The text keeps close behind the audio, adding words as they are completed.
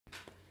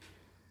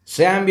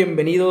Sean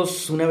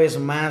bienvenidos una vez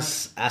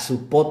más a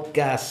su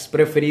podcast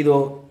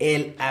preferido,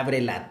 El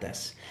Abre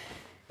Latas.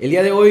 El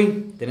día de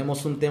hoy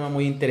tenemos un tema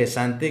muy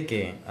interesante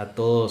que a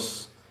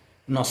todos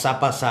nos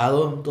ha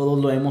pasado,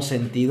 todos lo hemos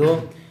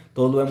sentido,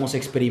 todos lo hemos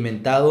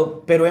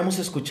experimentado, pero hemos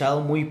escuchado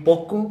muy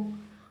poco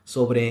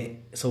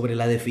sobre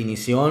la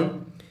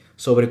definición,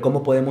 sobre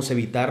cómo podemos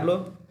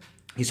evitarlo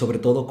y sobre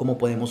todo cómo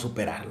podemos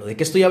superarlo. ¿De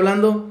qué estoy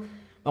hablando?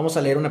 Vamos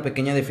a leer una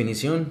pequeña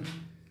definición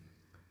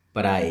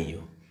para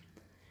ello.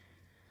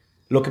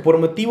 Lo que por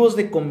motivos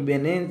de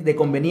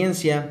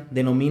conveniencia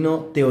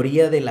denomino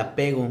teoría del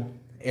apego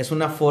es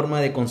una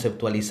forma de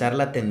conceptualizar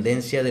la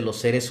tendencia de los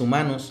seres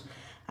humanos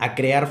a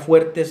crear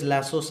fuertes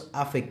lazos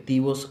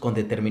afectivos con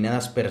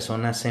determinadas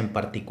personas en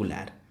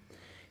particular,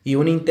 y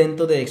un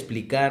intento de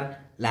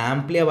explicar la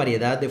amplia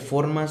variedad de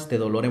formas de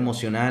dolor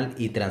emocional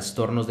y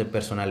trastornos de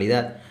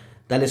personalidad,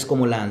 tales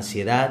como la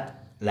ansiedad,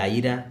 la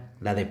ira,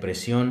 la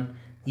depresión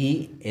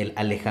y el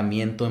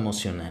alejamiento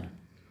emocional,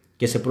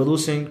 que se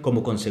producen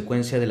como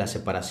consecuencia de la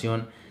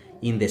separación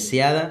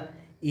indeseada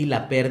y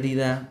la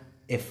pérdida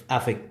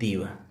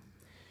afectiva.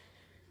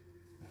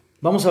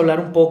 Vamos a hablar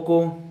un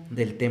poco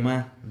del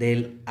tema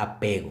del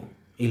apego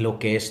y lo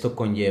que esto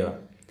conlleva.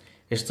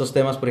 Estos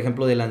temas, por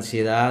ejemplo, de la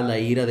ansiedad, la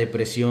ira,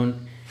 depresión,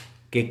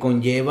 que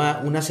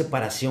conlleva una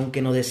separación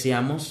que no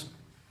deseamos,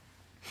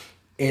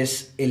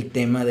 es el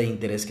tema de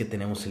interés que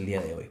tenemos el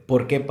día de hoy.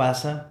 ¿Por qué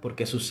pasa? ¿Por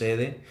qué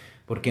sucede?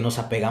 ¿Por qué nos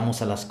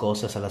apegamos a las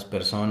cosas, a las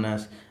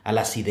personas, a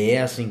las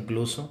ideas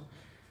incluso?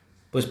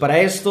 Pues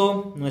para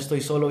esto no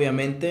estoy solo,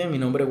 obviamente. Mi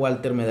nombre es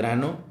Walter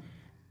Medrano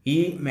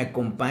y me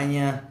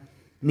acompaña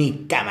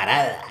mi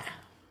camarada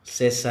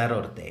César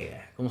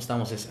Ortega. ¿Cómo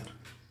estamos, César?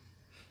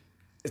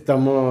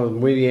 Estamos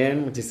muy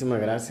bien,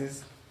 muchísimas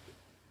gracias.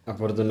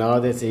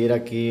 Afortunados de seguir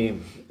aquí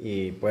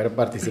y poder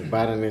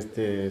participar en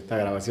esta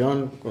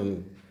grabación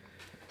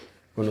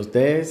con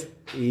ustedes.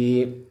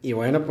 Y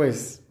bueno,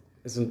 pues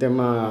es un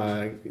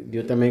tema,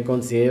 yo también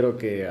considero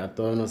que a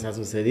todos nos ha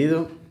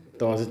sucedido.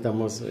 Todos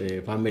estamos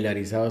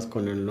familiarizados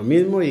con lo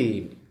mismo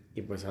y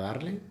pues a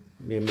darle.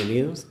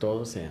 Bienvenidos,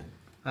 todos sean.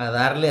 A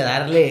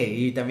darle.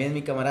 Y también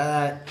mi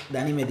camarada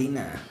Dani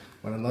Medina.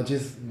 Buenas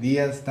noches,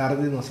 días,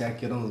 tardes, no sé a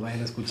qué hora nos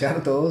vayan a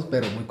escuchar todos,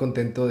 pero muy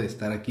contento de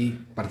estar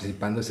aquí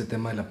participando en este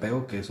tema del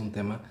apego, que es un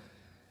tema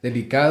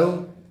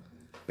delicado,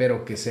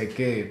 pero que sé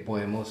que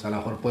a lo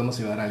mejor podemos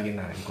ayudar a alguien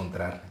a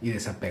encontrar y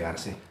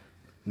desapegarse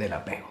del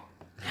apego.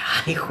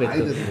 Ay,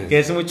 que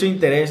es mucho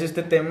interés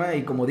este tema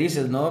y como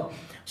dices, ¿no? O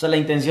sea, la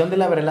intención de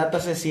la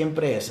Abrelatas es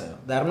siempre esa,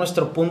 dar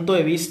nuestro punto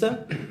de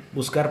vista,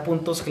 buscar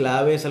puntos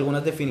claves,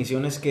 algunas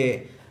definiciones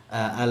que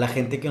a la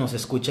gente que nos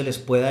escucha les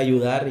pueda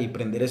ayudar y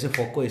prender ese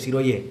foco, decir,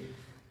 oye,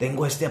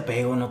 tengo este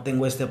apego, no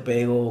tengo este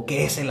apego,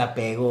 ¿qué es el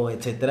apego?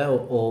 Etcétera,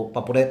 o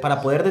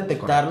para poder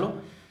detectarlo,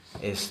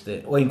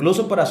 o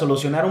incluso para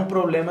solucionar un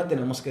problema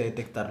tenemos que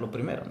detectarlo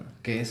primero, ¿no?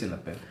 ¿Qué es el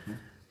apego?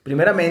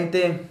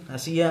 Primeramente,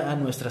 así a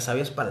nuestras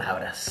sabias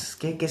palabras,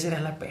 ¿qué será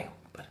el apego?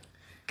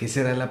 ¿Qué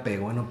será el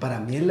apego? Bueno, para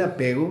mí el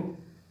apego,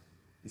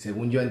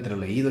 según yo entre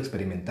lo leído,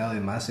 experimentado y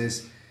demás,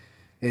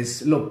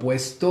 es lo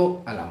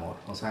opuesto al amor.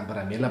 O sea,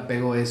 para mí el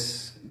apego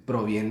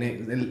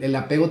el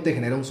apego te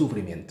genera un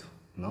sufrimiento,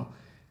 ¿no?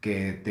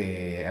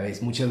 Que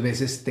muchas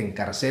veces te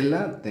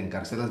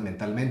encarcelas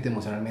mentalmente,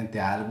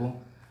 emocionalmente a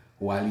algo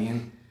o a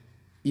alguien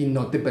y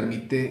no te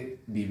permite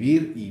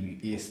vivir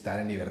y estar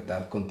en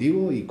libertad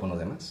contigo y con los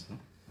demás, ¿no?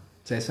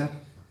 César.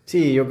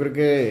 Sí, yo creo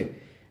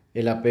que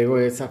el apego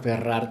es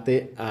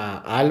aferrarte a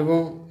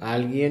algo, a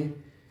alguien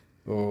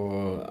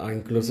o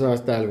incluso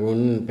hasta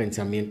algún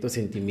pensamiento,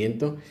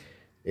 sentimiento.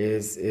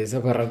 Es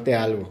aferrarte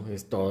a algo,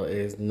 es todo,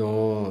 es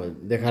no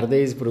dejar de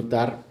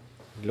disfrutar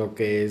lo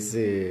que es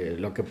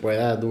lo que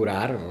pueda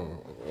durar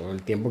o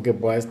el tiempo que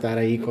pueda estar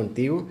ahí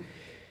contigo,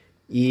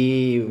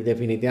 y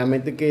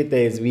definitivamente que te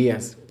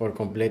desvías por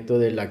completo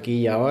del aquí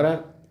y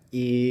ahora,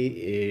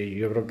 y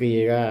yo creo que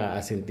llega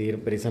a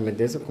sentir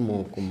precisamente eso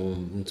como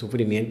un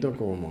sufrimiento,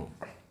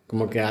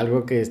 como que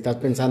algo que estás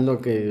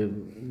pensando que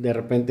de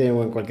repente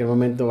o en cualquier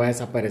momento va a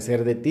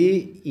desaparecer de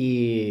ti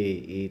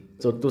y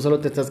tú solo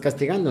te estás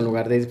castigando en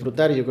lugar de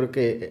disfrutar. Yo creo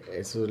que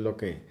eso es lo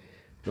que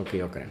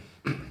yo creo.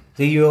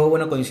 Sí, yo,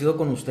 coincido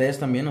con ustedes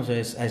también, o sea,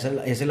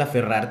 es el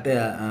aferrarte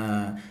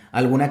a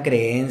alguna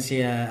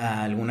creencia,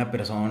 a alguna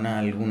persona,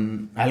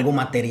 algo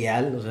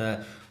material, o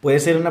sea, puede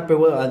ser un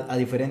apego a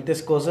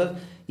diferentes cosas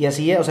y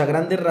así, o sea,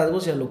 grandes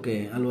rasgos y a lo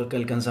que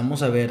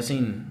alcanzamos a ver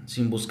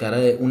sin buscar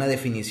una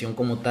definición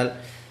como tal.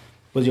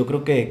 Pues yo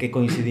creo que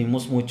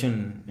coincidimos mucho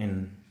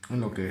en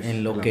lo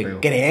que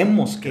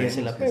creemos que es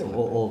el apego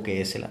o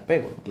que es el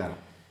apego. Claro.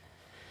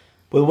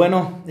 Pues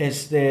bueno,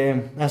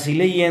 así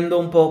leyendo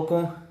un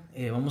poco,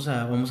 vamos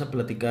a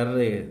platicar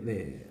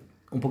de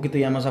un poquito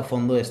ya más a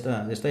fondo de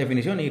esta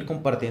definición e ir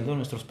compartiendo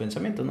nuestros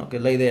pensamientos, ¿no? Que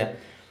es la idea.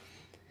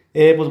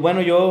 Pues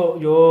bueno,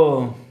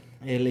 yo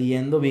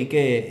leyendo vi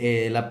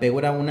que el apego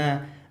era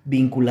una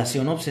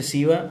vinculación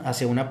obsesiva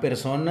hacia una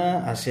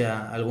persona,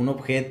 hacia algún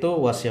objeto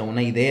o hacia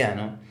una idea,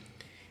 ¿no?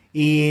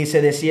 Y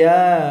se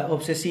decía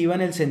obsesiva en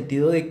el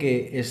sentido de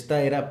que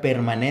esta era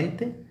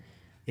permanente,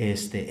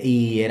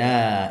 y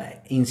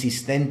era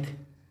insistente.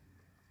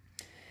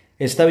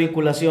 Esta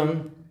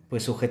vinculación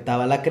pues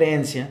sujetaba la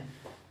creencia,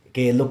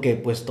 que es lo que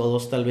pues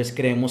todos tal vez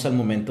creemos al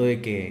momento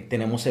de que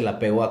tenemos el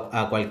apego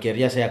a cualquier,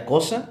 ya sea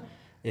cosa,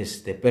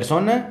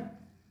 persona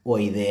o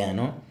idea,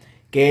 ¿no?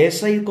 Que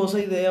esa cosa,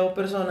 idea o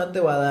persona te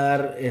va a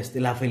dar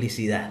la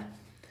felicidad.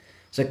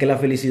 O sea, que la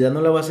felicidad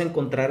no la vas a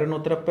encontrar en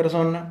otra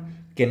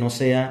persona que no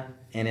sea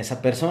en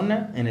esa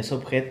persona, en ese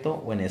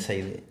objeto o en esa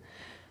idea.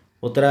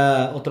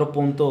 Otro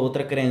punto,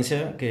 otra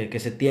creencia que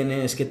se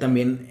tiene es que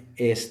también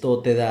esto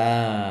te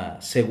da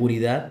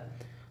seguridad.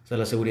 O sea,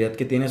 la seguridad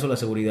que tienes o la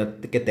seguridad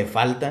que te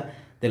falta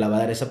te la va a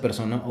dar esa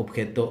persona,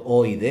 objeto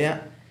o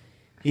idea.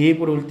 Y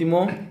por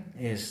último,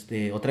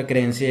 otra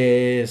creencia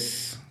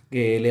es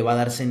que le va a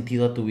dar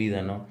sentido a tu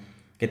vida, ¿no?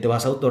 Que te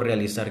vas a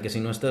autorrealizar, que si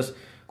no estás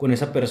con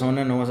esa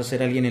persona no vas a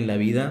ser alguien en la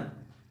vida,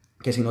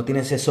 que si no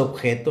tienes ese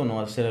objeto no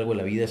vas a ser algo en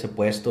la vida, ese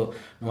puesto,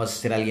 no vas a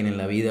ser alguien en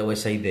la vida o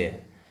esa idea.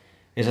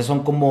 Esas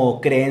son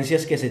como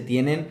creencias que se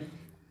tienen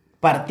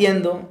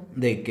partiendo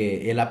de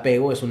que el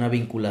apego es una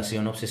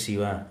vinculación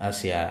obsesiva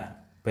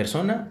hacia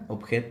persona,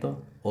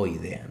 objeto o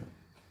idea, ¿no?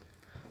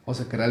 O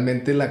sea que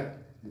realmente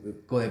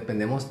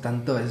codependemos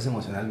tanto a veces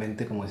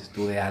emocionalmente, como dices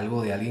tú, de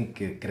algo, de alguien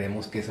que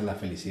creemos que esa es la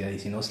felicidad, y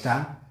si no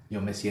está,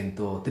 yo me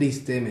siento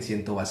triste, me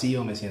siento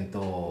vacío, me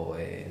siento,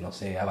 no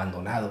sé,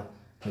 abandonado,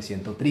 me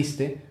siento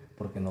triste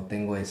porque no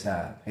tengo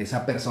esa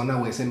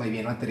persona o ese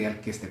bien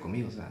material que esté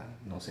conmigo. O sea,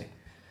 no sé,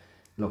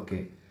 lo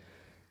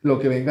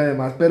que venga de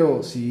más,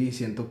 pero sí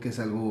siento que es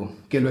algo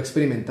que lo he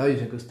experimentado, y yo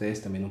sé que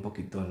ustedes también un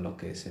poquito en lo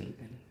que es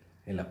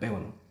el apego,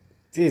 ¿no?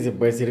 Sí, se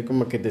puede decir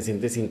como que te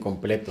sientes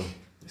incompleto.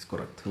 Es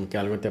correcto. Como que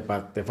algo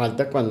te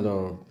falta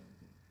cuando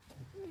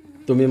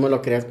tú mismo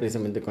lo creas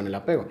precisamente con el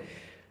apego.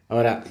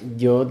 Ahora,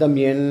 yo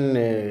también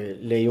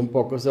leí un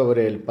poco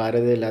sobre el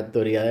padre de la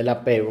teoría del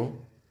apego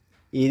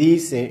y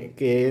dice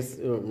que es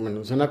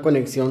una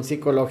conexión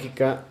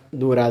psicológica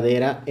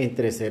duradera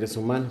entre seres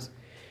humanos.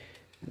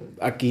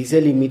 Aquí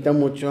se limita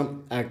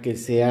mucho a que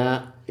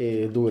sea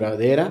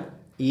duradera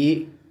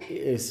y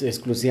es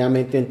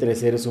exclusivamente entre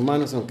seres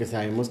humanos, aunque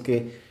sabemos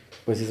que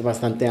pues es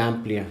bastante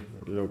amplia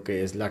lo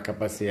que es la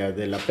capacidad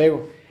del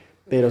apego.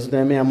 Pero eso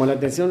también me llamó la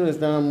atención,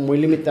 está muy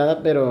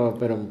limitada, pero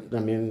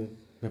también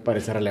me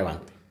parece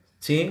relevante.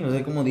 Sí, o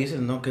sea, como dices,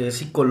 ¿no? Que es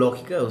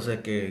psicológica, o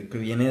sea, que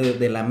viene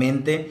de la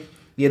mente,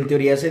 y en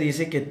teoría se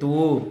dice que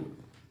tú,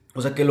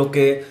 o sea, que lo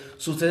que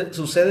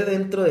sucede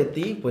dentro de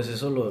ti, pues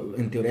eso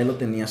en teoría lo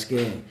tenías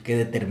que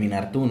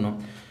determinar tú, ¿no?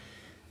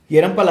 Y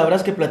eran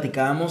palabras que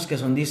platicábamos que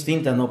son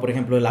distintas, ¿no? Por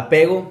ejemplo, el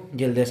apego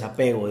y el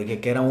desapego, de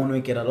que era uno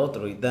y que era el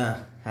otro.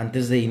 Ahorita,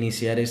 antes de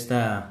iniciar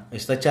esta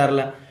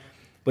charla,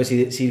 pues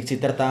sí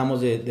tratábamos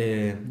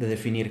de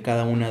definir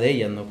cada una de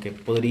ellas, ¿no? Que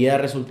podría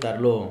resultar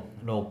lo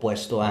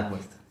opuesto a.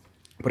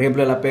 Por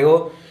ejemplo, el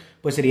apego,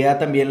 pues sería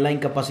también la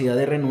incapacidad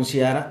de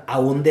renunciar a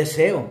un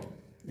deseo,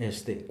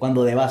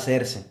 cuando deba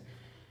hacerse.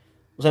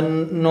 O sea,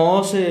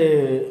 no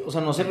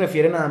se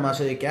refiere nada más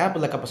de que,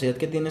 pues la capacidad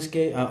que tienes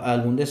a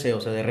algún deseo,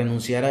 o sea, de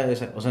renunciar a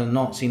esa, o sea,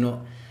 no,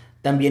 sino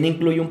también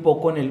incluye un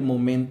poco en el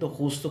momento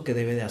justo que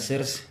debe de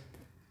hacerse,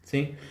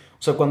 ¿sí?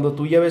 O sea, cuando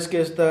tú ya ves que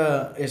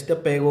este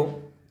apego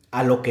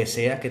a lo que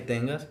sea que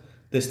tengas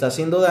te está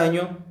haciendo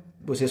daño,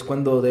 pues es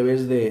cuando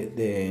debes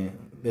de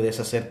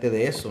deshacerte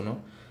de eso, ¿no?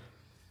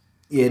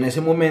 Y en ese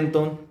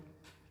momento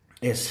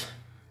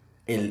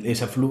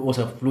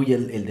fluye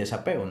el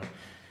desapego,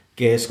 ¿no?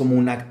 Que es como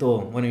un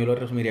acto, bueno, yo lo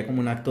resumiría como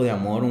un acto de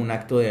amor, un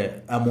acto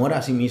de amor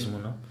a sí mismo,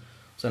 ¿no?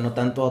 O sea, no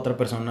tanto a otra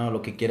persona o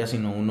lo que quiera,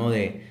 sino uno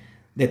de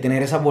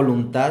tener esa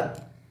voluntad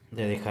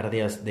de dejar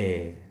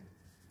de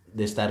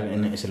estar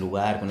en ese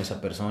lugar, con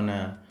esa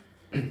persona,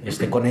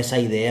 con esa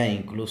idea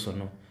incluso,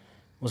 ¿no?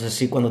 O sea,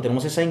 sí, cuando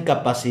tenemos esa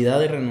incapacidad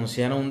de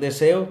renunciar a un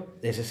deseo,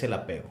 ese es el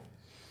apego.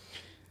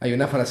 Hay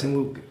una frase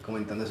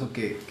comentando eso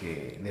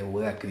que de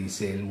Buda, que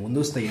dice: el mundo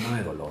está lleno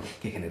de dolor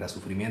que genera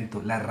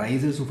sufrimiento. La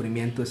raíz del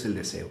sufrimiento es el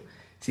deseo.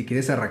 Si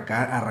quieres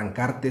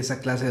arrancarte esa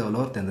clase de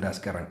dolor,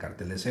 tendrás que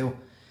arrancarte el deseo.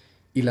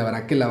 Y la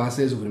verdad que la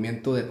base del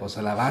sufrimiento,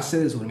 la base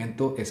del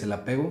sufrimiento es el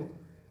apego.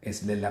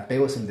 El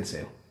apego es el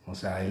deseo. O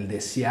sea, el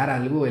desear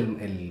algo,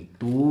 el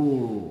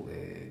tú,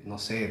 no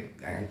sé,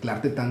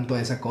 anclarte tanto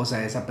a esa cosa,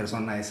 a esa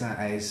persona,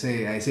 a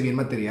ese bien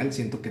material,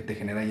 siento que te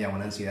genera ya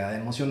una ansiedad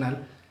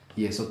emocional.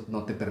 Y eso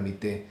no te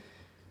permite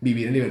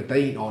vivir en libertad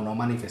o no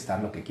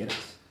manifestar lo que quieras,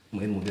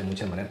 de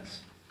muchas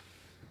maneras.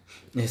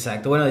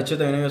 Exacto. Bueno, de hecho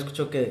también había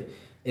escuchado que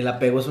el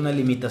apego es una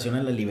limitación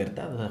a la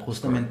libertad. O sea,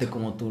 justamente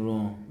como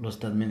tú lo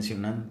estás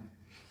mencionando.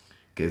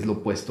 Que es lo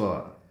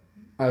opuesto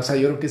o sea,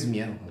 yo creo que es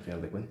miedo, al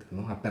final de cuentas,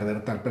 ¿no? A perder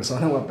a tal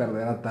persona o a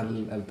perder a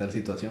tal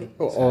situación.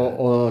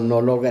 O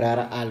no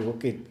lograr algo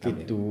que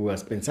tú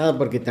has pensado.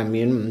 Porque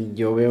también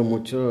yo veo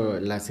mucho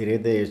la serie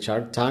de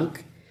Shark Tank,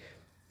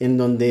 en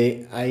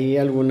donde hay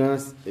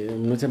unos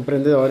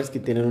emprendedores que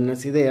tienen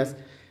unas ideas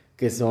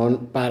que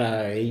son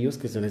para ellos,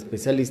 que son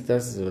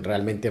especialistas,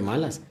 realmente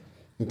malas.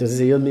 Entonces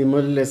ellos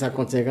mismos les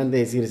aconsejan de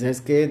decir,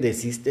 ¿sabes qué?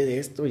 Desiste de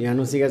esto, ya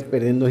no sigas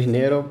perdiendo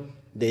dinero,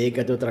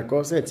 dedícate a otra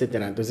cosa, etc.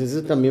 Entonces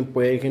eso también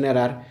puede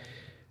generar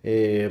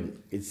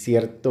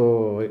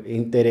cierto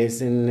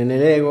interés en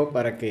el ego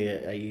para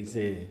que ahí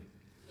se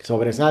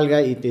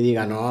sobresalga y te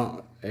diga,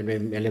 no,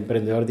 el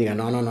emprendedor diga,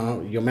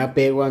 no, yo me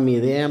apego a mi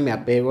idea, me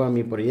apego a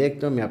mi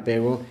proyecto, me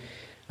apego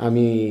a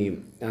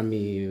mi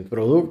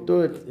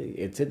producto,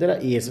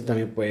 etcétera, y eso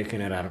también puede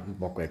generar un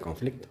poco de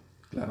conflicto.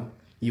 Claro.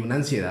 Y una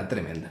ansiedad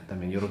tremenda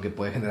también. Yo creo que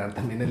puede generar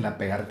también el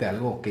apegarte a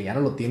algo que ya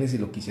no lo tienes y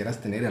lo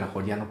quisieras tener, y a lo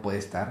mejor ya no puede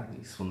estar.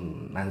 Es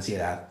una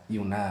ansiedad y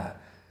un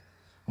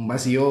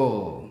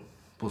vacío,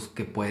 pues,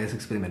 que puedes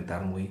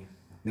experimentar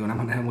de una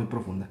manera muy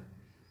profunda.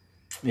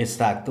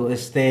 Exacto,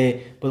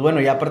 pues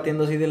bueno, ya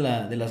partiendo así de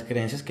las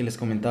creencias que les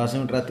comentaba hace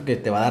un rato, que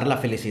te va a dar la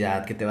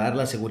felicidad, que te va a dar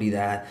la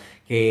seguridad,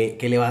 que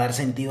le va a dar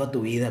sentido a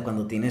tu vida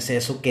cuando tienes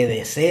eso que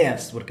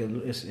deseas, porque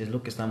es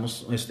lo que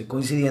estamos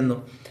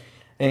coincidiendo,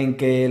 en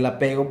que el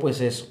apego pues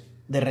es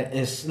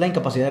la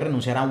incapacidad de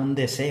renunciar a un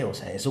deseo, o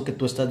sea, eso que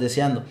tú estás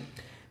deseando.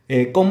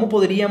 ¿Cómo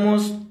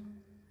podríamos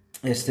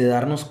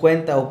darnos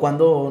cuenta, o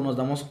cuándo nos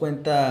damos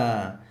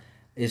cuenta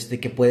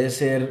que puede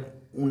ser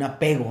un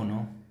apego,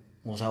 ¿no?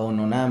 O sea, o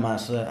no nada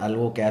más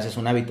algo que haces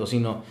un hábito,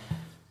 sino,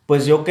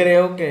 pues yo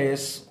creo que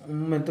es un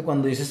momento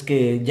cuando dices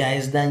que ya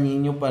es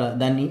dañino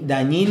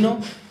dañino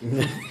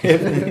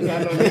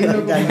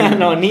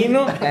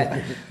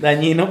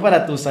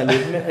para tu salud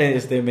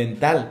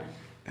mental,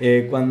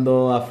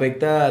 cuando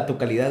afecta a tu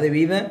calidad de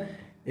vida,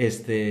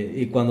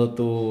 y cuando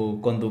tu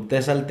conducta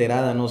es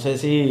alterada. No sé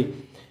si,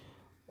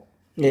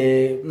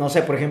 no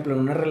sé, por ejemplo, en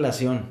una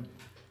relación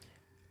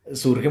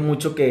surge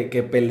mucho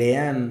que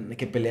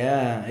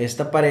pelea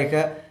esta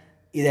pareja,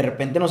 y de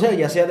repente, no sé,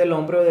 ya sea del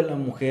hombre o de la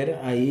mujer,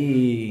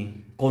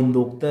 hay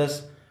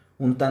conductas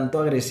un tanto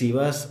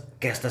agresivas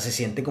que hasta se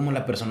siente como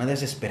la persona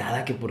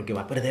desesperada, que porque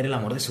va a perder el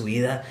amor de su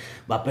vida,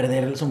 va a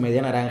perder su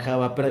media naranja,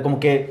 va a perder, como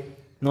que,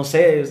 no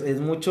sé, es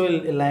mucho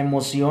la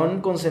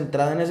emoción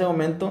concentrada en ese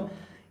momento,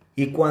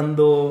 y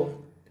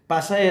cuando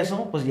pasa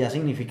eso, pues ya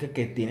significa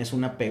que tienes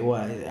un apego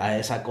a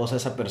esa cosa, a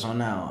esa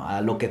persona,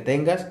 a lo que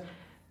tengas,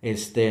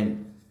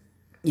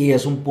 y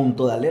es un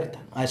punto de alerta.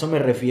 A eso me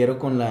refiero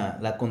con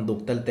la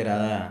conducta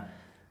alterada,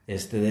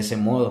 de ese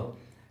modo.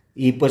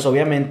 Y pues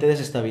obviamente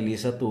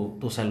desestabiliza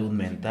tu salud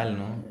mental,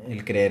 ¿no?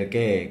 El creer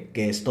que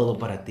es todo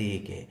para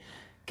ti,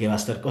 que va a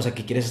estar, o sea,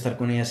 que quieres estar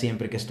con ella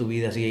siempre, que es tu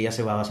vida, si ella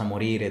se va, vas a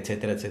morir,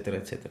 etcétera, etcétera,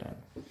 etcétera.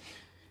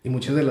 Y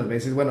muchas de las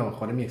veces, bueno, a lo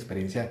mejor en mi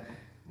experiencia,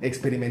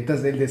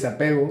 experimentas del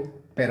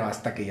desapego, pero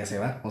hasta que ya se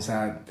va. O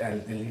sea,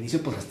 al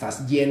inicio pues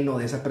estás lleno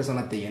de esa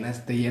persona, te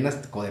llenas,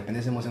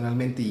 codependes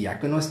emocionalmente, y ya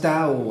que no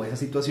está, o esa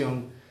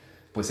situación,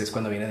 pues es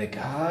cuando viene de que,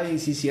 ay,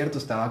 sí, cierto,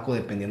 estaba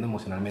codependiendo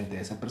emocionalmente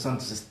de esa persona.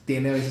 Entonces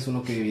tiene a veces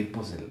uno que vivir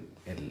pues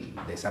el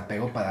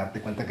desapego para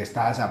darte cuenta que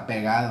estás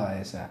apegado a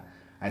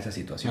esa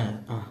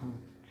situación. Ajá.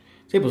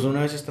 Sí, pues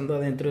una vez estando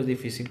adentro es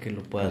difícil que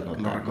lo puedas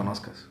notar, lo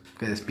reconozcas, ¿no?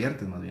 Que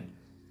despiertes más bien.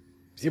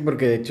 Sí,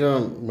 porque de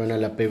hecho, bueno,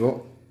 el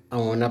apego a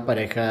una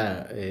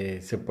pareja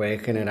se puede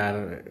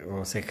generar,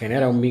 o se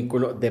genera un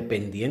vínculo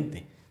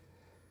dependiente.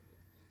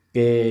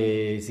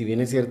 Que si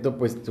bien es cierto,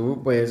 pues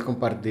tú puedes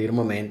compartir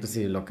momentos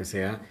y lo que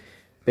sea,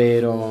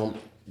 pero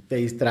te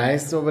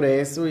distraes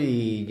sobre eso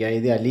y ya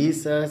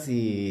idealizas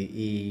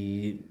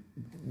y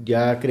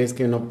ya crees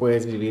que no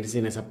puedes vivir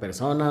sin esa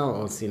persona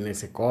o sin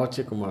ese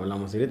coche, como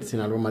hablamos ahorita, sin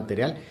algo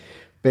material.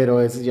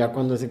 Pero eso ya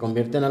cuando se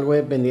convierte en algo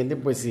dependiente,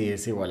 pues sí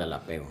es igual al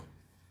apego.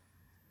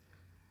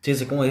 Sí,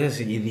 sí, como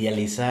dices,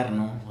 idealizar,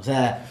 ¿no? O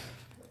sea,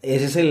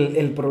 ese es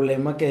el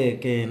problema,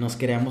 que nos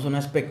creamos una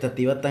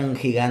expectativa tan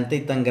gigante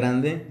y tan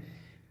grande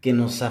que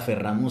nos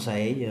aferramos a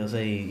ella, o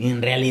sea, y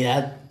en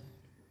realidad,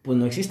 pues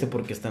no existe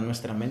porque está en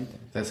nuestra mente.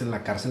 Estás en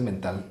la cárcel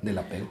mental del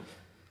apego.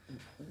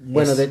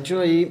 Bueno, de hecho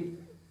ahí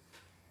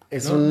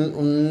es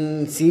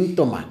un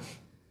síntoma.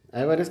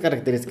 Hay varias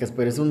características,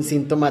 pero es un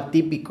síntoma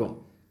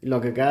típico. Lo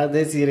que acabas de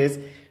decir es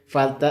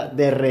falta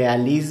de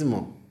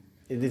realismo.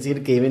 Es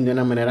decir, que viven de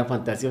una manera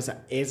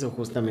fantasiosa. Eso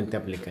justamente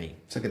aplica ahí.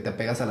 O sea, que te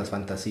apegas a las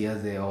fantasías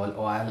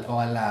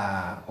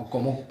o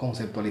cómo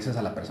conceptualizas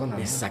a la persona,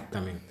 ¿no?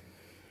 Exactamente.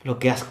 Lo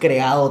que has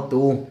creado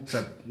tú. O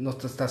sea, no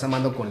te estás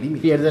amando con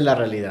límites. Pierde la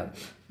realidad.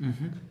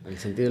 Uh-huh. El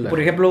sentido de la Por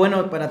realidad. ejemplo,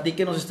 bueno, para ti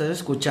que nos estás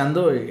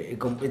escuchando, y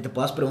te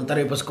puedas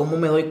preguntar, pues, ¿cómo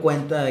me doy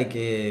cuenta de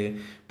que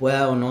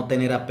pueda o no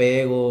tener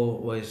apego?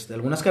 O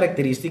algunas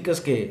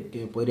características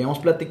que podríamos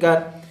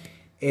platicar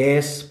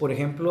es, por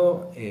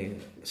ejemplo,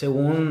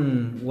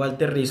 según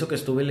Walter Rizzo, que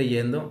estuve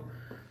leyendo,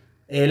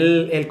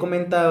 él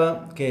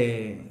comentaba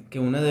que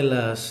una de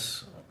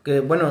las,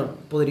 bueno,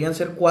 podrían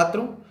ser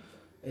 4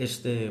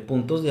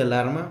 puntos de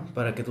alarma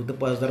para que tú te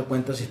puedas dar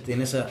cuenta si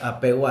tienes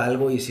apego a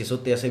algo y si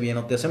eso te hace bien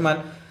o te hace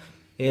mal.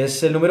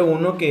 Es el número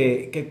 1,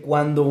 que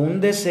cuando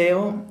un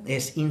deseo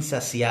es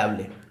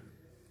insaciable.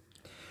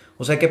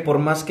 O sea que por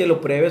más que lo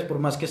pruebes, por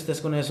más que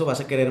estés con eso, vas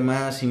a querer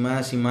más y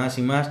más y más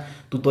y más.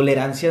 Tu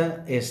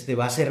tolerancia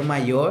va a ser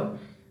mayor,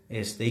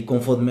 y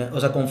conforme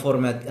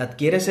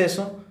adquieres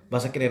eso,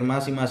 vas a querer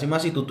más y más y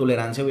más, y tu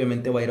tolerancia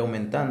obviamente va a ir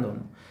aumentando,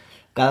 ¿no?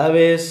 Cada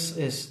vez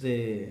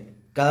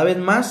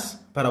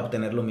más para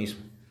obtener lo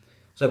mismo.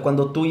 O sea,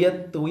 cuando tú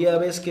ya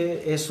ves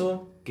que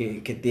eso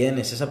que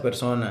tienes, esa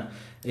persona,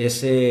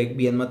 ese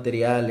bien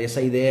material,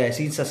 esa idea, es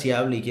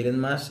insaciable y quieres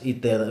más y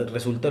te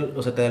resulta,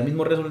 o sea, te da el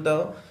mismo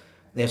resultado,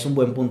 es un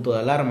buen punto de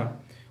alarma.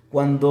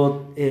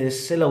 Cuando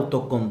es el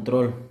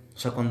autocontrol, o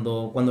sea,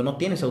 cuando no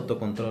tienes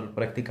autocontrol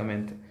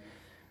prácticamente,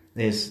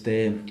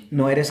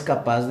 no eres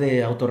capaz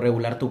de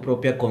autorregular tu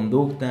propia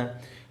conducta,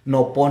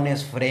 no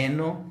pones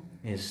freno,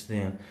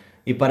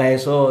 y para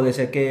eso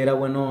decía que era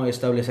bueno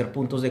establecer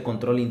puntos de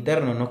control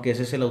interno, ¿no? Que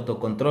ese es el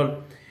autocontrol,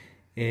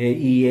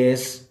 y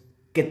es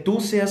que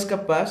tú seas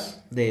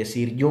capaz de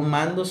decir, yo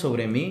mando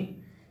sobre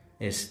mí,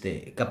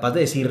 capaz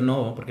de decir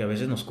no, porque a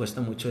veces nos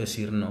cuesta mucho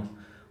decir no,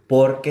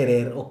 por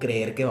querer o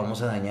creer que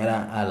vamos a dañar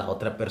a la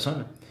otra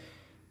persona.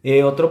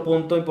 Otro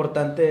punto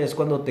importante es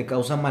cuando te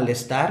causa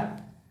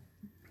malestar,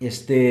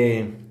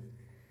 que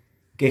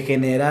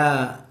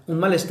genera un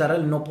malestar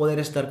al no poder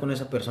estar con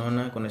esa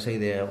persona, con esa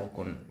idea o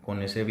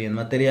con ese bien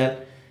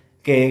material,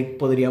 que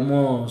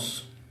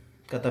podríamos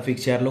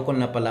catafixiarlo con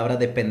la palabra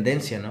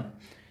dependencia, ¿no?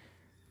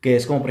 Que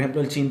es como por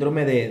ejemplo el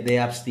síndrome de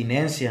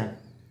abstinencia,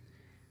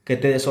 que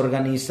te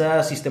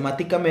desorganiza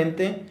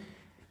sistemáticamente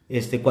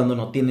cuando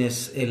no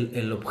tienes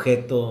el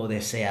objeto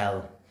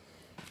deseado,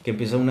 que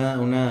empieza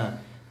una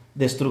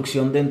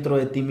destrucción dentro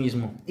de ti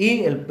mismo,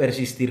 y el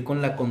persistir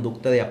con la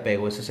conducta de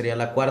apego, esa sería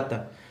la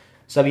cuarta.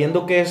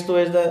 Sabiendo que esto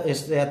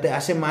te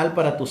hace mal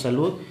para tu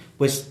salud,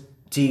 pues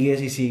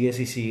sigues y sigues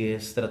y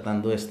sigues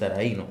tratando de estar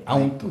ahí, ¿no?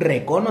 Aún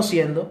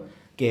reconociendo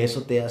que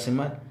eso te hace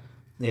mal.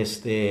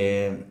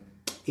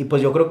 Y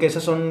pues yo creo que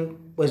esas son,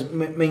 pues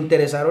me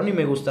interesaron y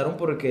me gustaron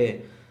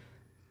porque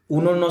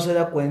uno no se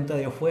da cuenta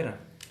de afuera.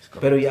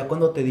 Pero ya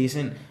cuando te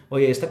dicen,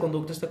 oye, esta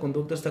conducta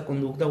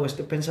o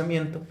este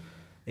pensamiento,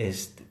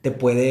 te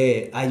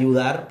puede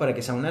ayudar para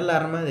que sea una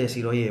alarma de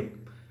decir, oye,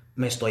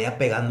 me estoy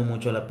apegando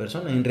mucho a la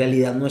persona, en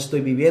realidad no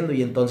estoy viviendo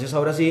y entonces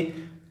ahora sí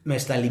me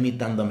está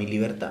limitando a mi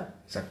libertad.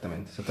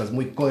 Exactamente, o sea, estás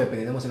muy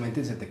codependiente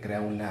emocionalmente y se te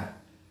crea una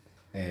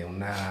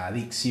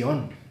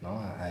adicción, ¿no?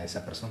 a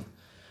esa persona.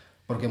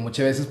 Porque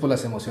muchas veces pues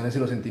las emociones y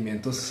los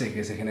sentimientos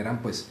que se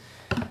generan pues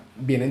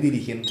vienen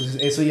dirigiendo,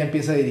 entonces eso ya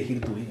empieza a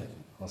dirigir tu vida,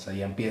 ¿no? O sea,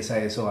 ya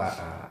empieza eso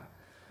a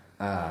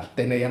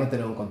ya no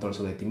tener un control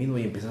sobre ti mismo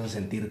y empiezas a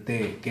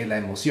sentirte que la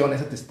emoción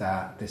esa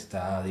te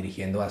está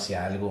dirigiendo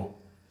hacia algo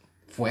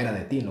fuera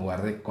de ti, en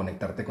lugar de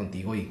conectarte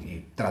contigo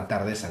y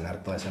tratar de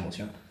sanar toda esa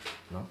emoción,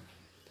 ¿no?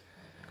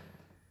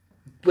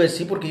 Pues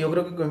sí, porque yo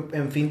creo que,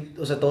 en fin,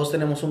 o sea, todos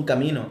tenemos un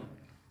camino.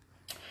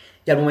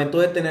 Y al momento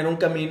de tener un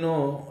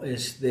camino,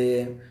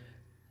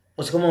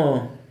 o sea,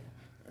 como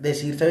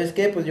decir, ¿sabes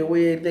qué? Pues yo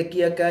voy a ir de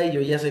aquí a acá y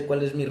yo ya sé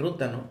cuál es mi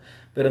ruta, ¿no?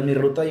 Pero en mi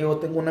ruta yo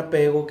tengo un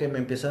apego que me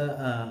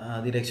empieza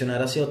a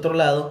direccionar hacia otro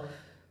lado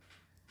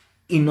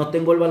y no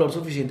tengo el valor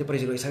suficiente para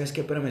decir, oye, ¿sabes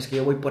qué? Espérame, es que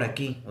yo voy por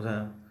aquí, o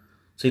sea,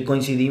 si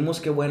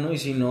coincidimos, qué bueno, y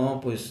si no,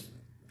 pues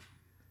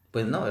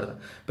no, ¿verdad?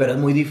 Pero es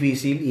muy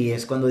difícil y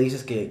es cuando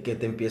dices que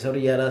te empieza a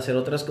brillar a hacer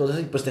otras cosas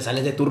y pues te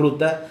sales de tu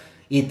ruta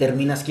y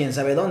terminas quién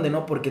sabe dónde,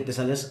 ¿no? Porque te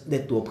sales de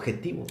tu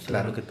objetivo, o sea,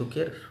 claro, lo que tú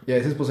quieres. Y a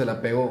veces pues el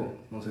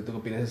apego, no sé, ¿tú qué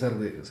opinas, César,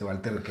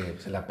 Walter? Que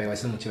pues, el apego a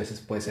veces muchas veces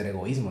puede ser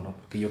egoísmo, ¿no?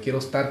 Porque yo quiero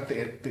estar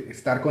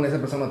con esa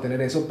persona,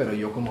 tener eso, pero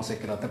yo como sé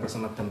que la otra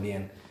persona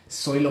también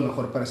soy lo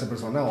mejor para esa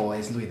persona o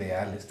es lo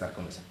ideal estar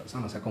con esa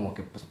persona. O sea, como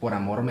que pues por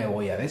amor me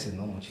voy a veces,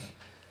 ¿no? Mucho.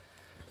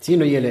 Sí,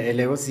 no, y el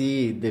ego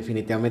sí,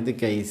 definitivamente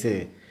que ahí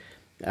se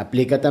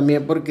aplica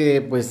también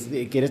porque pues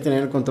quieres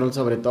tener el control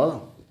sobre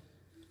todo.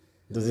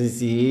 Entonces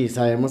sí,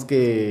 sabemos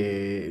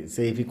que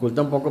se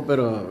dificulta un poco,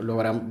 pero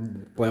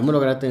podemos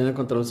lograr tener el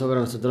control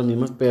sobre nosotros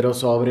mismos, pero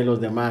sobre los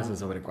demás, o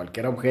sobre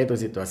cualquier objeto,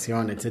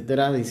 situación,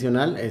 etcétera,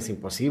 adicional, es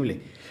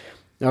imposible.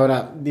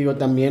 Ahora, digo,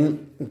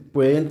 también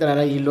puede entrar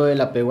ahí lo del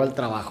apego al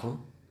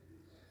trabajo.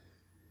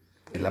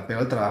 El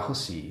apego al trabajo,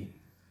 sí.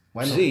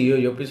 Bueno, sí,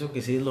 yo pienso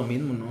que sí es lo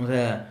mismo, ¿no? O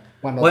sea,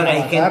 bueno,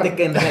 hay gente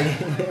que en realidad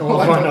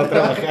no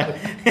trabajar.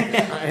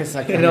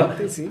 Exactamente,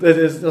 pero, sí.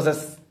 Pues o sea,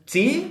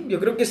 sí, yo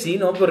creo que sí,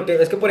 ¿no? Porque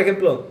es que, por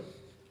ejemplo,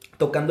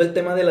 tocando el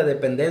tema de la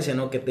dependencia,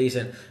 ¿no? Que te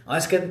dicen,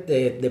 es que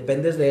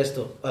dependes de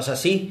esto. O sea,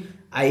 sí,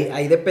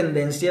 hay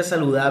dependencias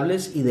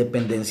saludables y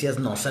dependencias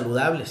no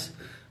saludables.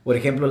 Por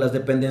ejemplo, las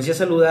dependencias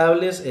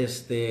saludables,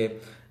 es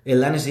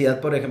la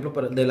necesidad, por ejemplo,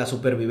 de la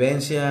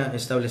supervivencia,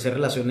 establecer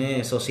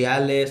relaciones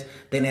sociales,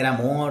 tener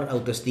amor,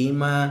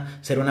 autoestima,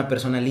 ser una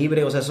persona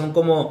libre. O sea, son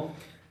como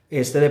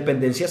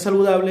dependencias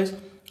saludables,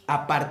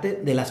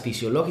 aparte de las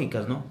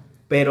fisiológicas, ¿no?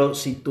 Pero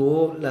si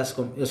tú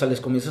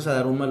les comienzas a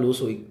dar un mal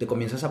uso y te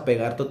comienzas a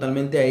pegar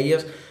totalmente a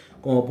ellas,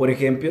 como por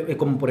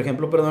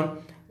ejemplo,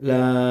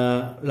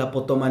 la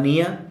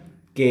potomanía,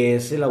 que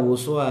es el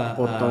abuso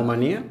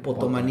 ¿Potomanía?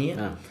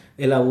 Potomanía.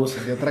 El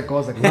abuso. De otra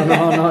cosa.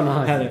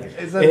 No.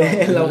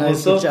 El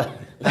abuso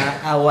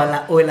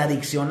o la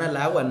adicción al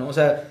agua, ¿no? O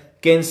sea,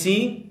 que en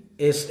sí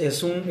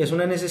es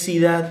una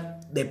necesidad,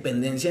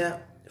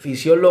 dependencia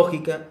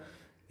fisiológica,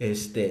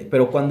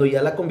 pero cuando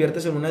ya la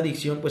conviertes en una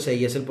adicción, pues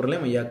ahí es el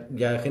problema,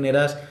 ya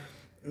generas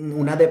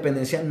una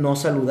dependencia no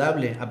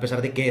saludable, a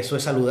pesar de que eso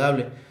es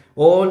saludable.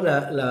 O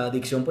la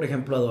adicción, por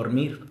ejemplo, a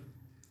dormir,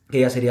 que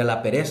ya sería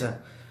la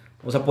pereza.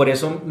 O sea, por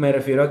eso me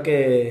refiero a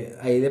que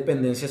hay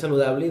dependencia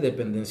saludable y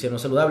dependencia no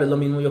saludable. Es lo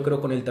mismo yo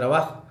creo con el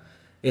trabajo.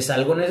 Es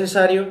algo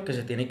necesario que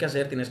se tiene que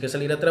hacer, tienes que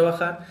salir a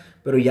trabajar,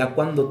 pero ya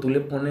cuando tú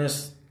le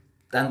pones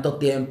tanto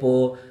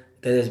tiempo,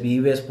 te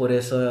desvives por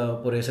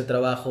ese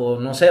trabajo,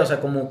 no sé, o sea,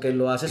 como que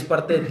lo haces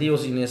parte de ti o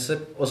sin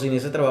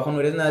ese trabajo no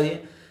eres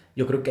nadie,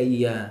 yo creo que ahí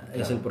ya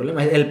es el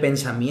problema, el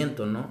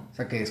pensamiento, ¿no? O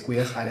sea, que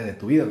descuidas área de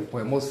tu vida.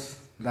 Podemos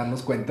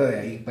darnos cuenta de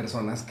ahí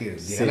personas que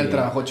llegan al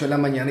trabajo 8 de la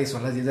mañana y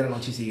son las 10 de la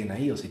noche y siguen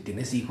ahí. O si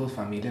tienes hijos,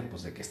 familia,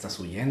 pues de qué estás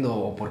huyendo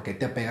o por qué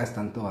te apegas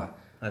tanto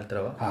al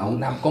trabajo, a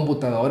una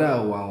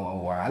computadora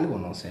o a algo,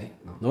 no sé.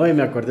 No, y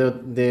me acuerdo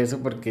de eso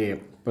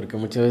porque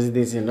muchas veces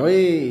dicen,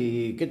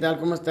 oye, ¿qué tal?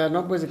 ¿Cómo estás?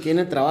 No, pues aquí en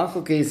el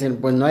trabajo, que dicen,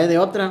 pues no hay de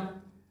otra.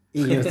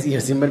 Y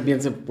yo siempre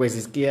pienso, pues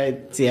es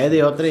que sí hay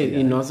de otra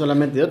y no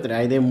solamente de otra,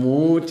 hay de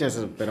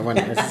muchas, pero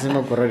bueno, eso se me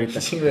ocurre ahorita.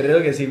 Sí,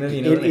 creo que sí me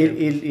vino.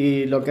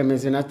 Y lo que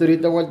mencionaste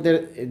ahorita,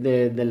 Walter,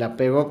 del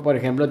apego, por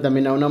ejemplo,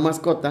 también a una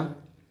mascota,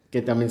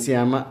 que también se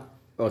llama,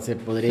 o se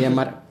podría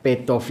llamar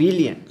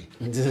petofilia.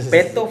 Entonces,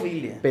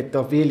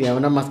 petofilia,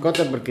 una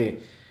mascota, porque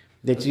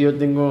de hecho yo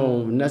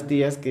tengo unas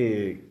tías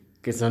que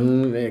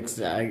son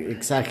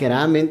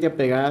exageradamente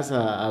apegadas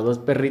a dos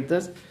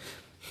perritas.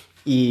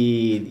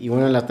 Y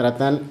bueno, las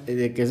tratan,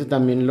 de que eso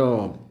también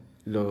lo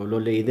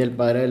leí del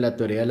padre de la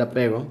teoría del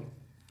apego,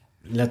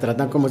 las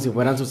tratan como si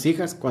fueran sus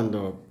hijas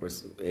cuando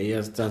pues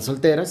ellas están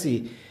solteras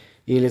y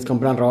les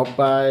compran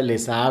ropa,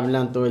 les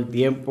hablan todo el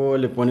tiempo,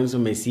 le ponen su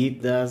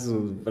mesita,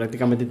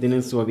 prácticamente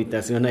tienen su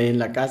habitación ahí en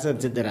la casa,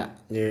 etcétera.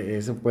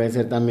 Eso puede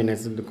ser también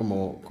eso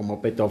como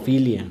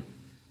petofilia,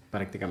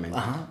 prácticamente.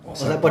 Ajá. O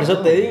sea, por eso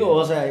te digo,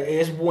 o sea,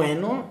 es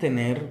bueno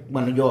tener,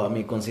 bueno, yo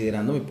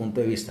considerando mi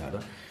punto de vista,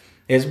 ¿verdad?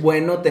 Es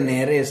bueno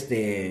tener,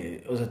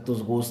 o sea,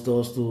 tus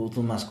gustos, tus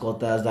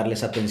mascotas,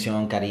 darles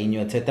atención,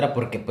 cariño, etcétera,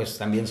 porque pues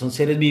también son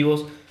seres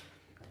vivos,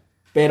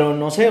 pero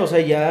no sé, o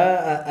sea,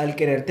 ya al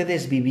quererte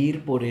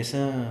desvivir o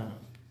sea,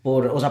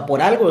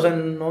 por algo, o sea,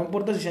 no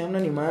importa si sea un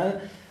animal,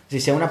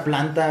 si sea una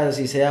planta,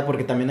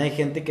 porque también hay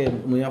gente que es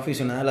muy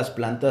aficionada a las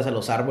plantas, a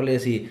los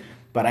árboles, y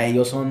para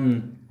ellos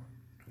son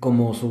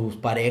como sus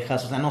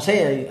parejas, o sea, no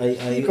sé,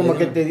 Sí, como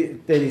que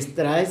te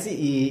distraes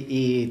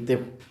y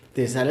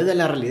te sales de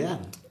la realidad.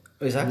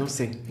 Exacto. No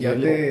sé. Ya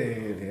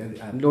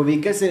lo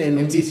ubicas en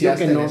un sitio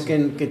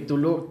que tú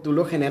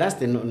lo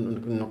generaste,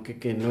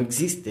 que no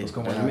existe. Pues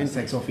como la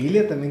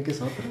sexofilia también, que es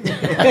otra.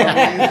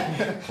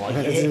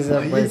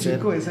 Oye,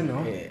 chico, esa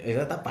no.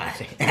 Esa está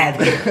padre.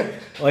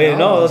 Oye,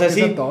 no, o sea,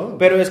 sí.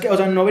 Pero es que, o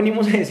sea, no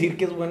venimos a decir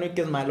que es bueno y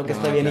que es malo, que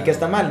está bien y que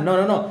está mal.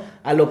 No.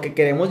 A lo que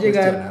queremos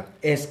llegar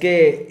es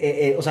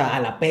que, o sea,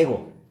 al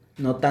apego.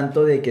 No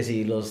tanto de que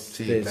si los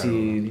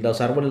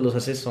árboles los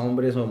haces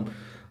hombres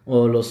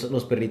o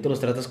los perritos los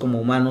tratas como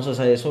humanos, o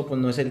sea, eso pues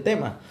no es el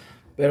tema,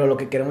 pero lo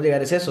que queremos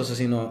llegar es eso, o sea,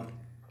 sino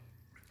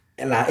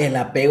el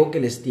apego que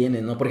les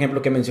tienen, ¿no? Por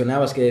ejemplo, que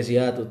mencionabas, que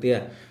decía tu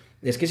tía,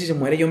 es que si se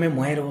muere yo me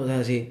muero, o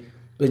sea, sí,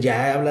 pues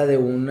ya habla de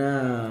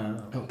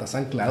una... No, estás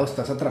anclado,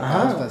 estás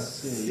atrapado,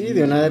 sí,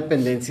 de una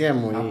dependencia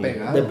muy...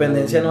 apegado.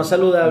 Dependencia no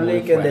saludable,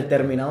 y que fuerte. en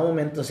determinado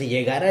momento, si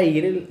llegara a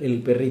ir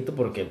el perrito,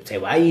 porque se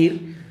va a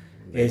ir,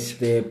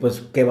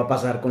 pues, ¿qué va a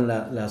pasar con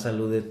la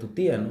salud de tu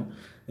tía, no?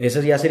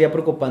 Eso ya sería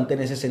preocupante en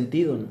ese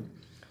sentido, ¿no?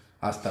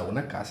 Hasta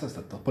una casa,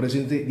 hasta todo. Por eso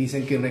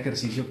dicen que es un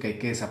ejercicio que hay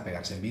que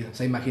desapegarse en vida. O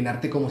sea,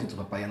 imaginarte como si tus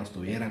papás ya no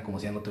estuvieran, como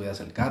si ya no tuvieras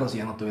el carro, si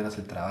ya no tuvieras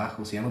el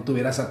trabajo, si ya no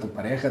tuvieras a tu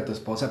pareja, a tu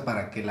esposa,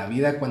 para que la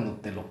vida cuando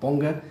te lo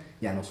ponga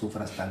ya no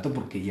sufras tanto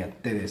porque ya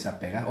te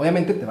desapega.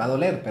 Obviamente te va a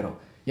doler, pero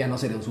ya no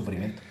sería un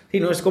sufrimiento. Sí,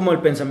 no es como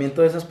el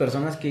pensamiento de esas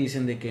personas que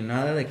dicen de que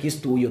nada de aquí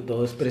es tuyo,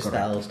 todo es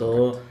prestado,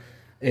 todo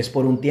es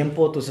por un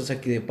tiempo, tú estás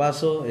aquí de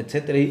paso,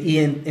 etcétera. Y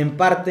en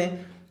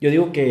parte... Yo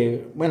digo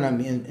que, bueno,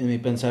 en mi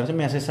pensar se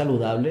me hace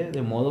saludable,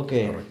 de modo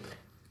que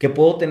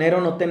puedo tener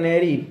o no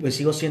tener y pues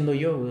sigo siendo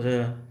yo. O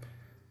sea,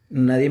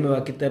 nadie me va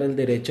a quitar el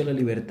derecho a la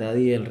libertad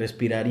y el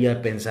respirar y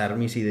a pensar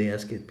mis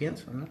ideas que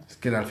pienso, ¿no? Es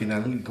que al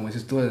final, como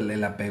dices tú,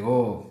 el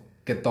apego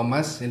que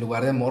tomas en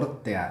lugar de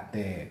amor te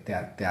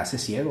hace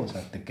ciego. O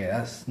sea, te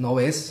quedas, no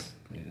ves,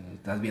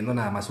 estás viendo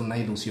nada más una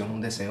ilusión,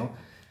 un deseo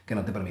que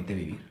no te permite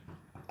vivir.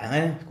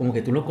 Como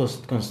que tú lo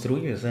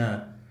construyes, o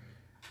sea...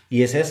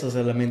 Y es eso, o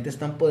sea, la mente es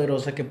tan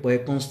poderosa que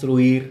puede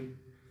construir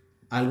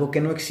algo que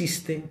no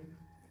existe,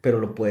 pero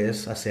lo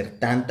puedes hacer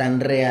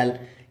tan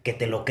real que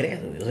te lo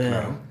creas, o sea,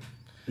 claro.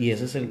 Y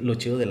eso es lo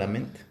chido de la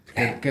mente.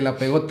 Que el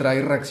apego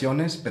trae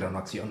reacciones, pero no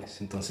acciones.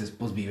 Entonces,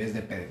 pues vives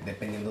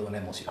dependiendo de una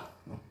emoción,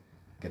 ¿no?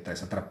 Que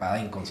traes atrapada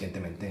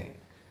inconscientemente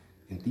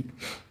en ti.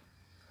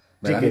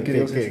 Sí,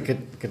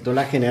 que tú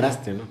la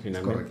generaste, ¿no?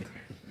 Finalmente. Correcto.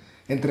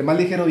 Entre más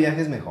ligero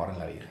viajes, mejor en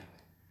la vida,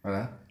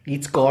 ¿verdad?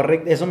 It's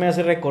correct. Eso me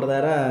hace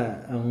recordar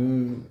a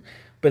un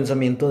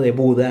pensamiento de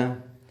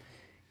Buda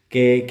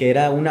que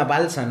era una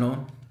balsa,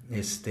 ¿no?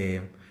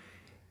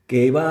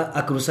 Que iba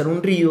a cruzar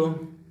un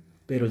río,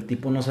 pero el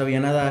tipo no sabía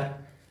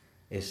nadar.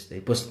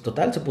 Pues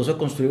total, se puso a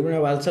construir una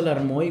balsa, la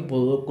armó y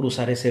pudo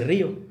cruzar ese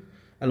río.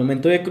 Al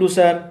momento de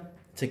cruzar,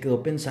 se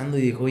quedó pensando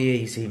y dijo, oye,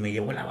 ¿y si me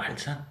llevo la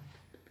balsa?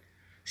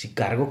 Si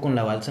cargo con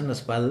la balsa en la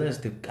espalda,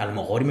 a lo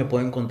mejor me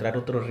puedo encontrar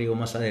otro río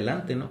más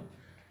adelante, ¿no?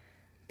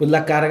 Pues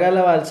la carga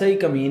la balsa y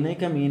camina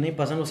y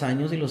pasan los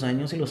años y los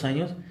años y los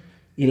años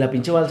y la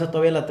pinche balsa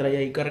todavía la trae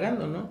ahí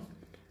cargando, ¿no?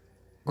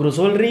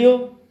 Cruzó el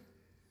río,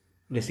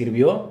 le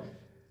sirvió,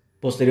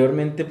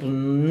 posteriormente pues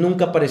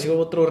nunca apareció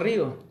otro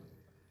río.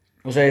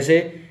 O sea,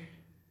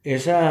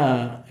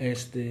 esa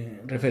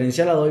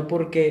referencia la doy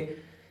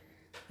porque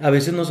a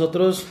veces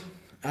nosotros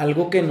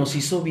algo que nos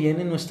hizo bien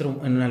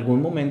en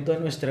algún momento de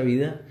nuestra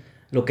vida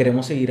lo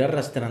queremos seguir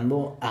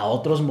arrastrando a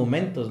otros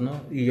momentos, ¿no?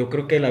 Y yo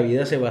creo que la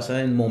vida se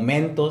basa en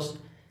momentos,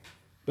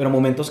 pero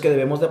momentos que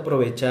debemos de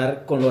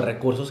aprovechar con los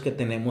recursos que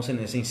tenemos en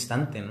ese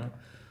instante, ¿no?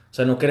 O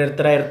sea, no querer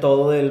traer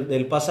todo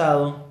del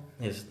pasado,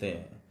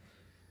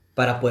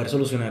 para poder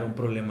solucionar un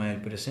problema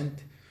del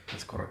presente.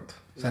 Es correcto.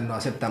 O sea, no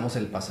aceptamos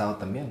el pasado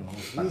también, ¿no?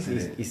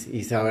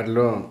 Y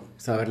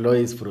saberlo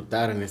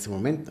disfrutar en ese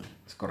momento.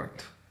 Es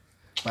correcto.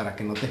 Para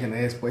que no te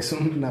genere después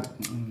un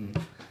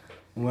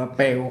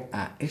apego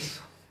a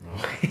eso. ¿No?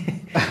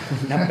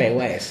 Un apego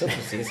a eso,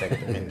 pues sí,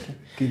 exactamente.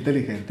 Qué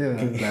inteligente,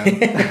 ¿verdad? Claro.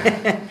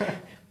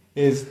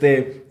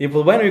 Y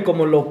pues bueno, y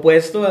como lo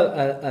opuesto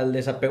al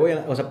desapego,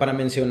 o sea, para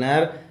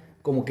mencionar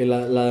como que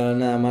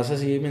nada más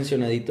así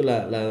mencionadito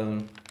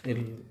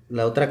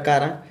la otra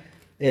cara,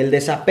 el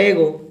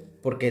desapego,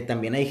 porque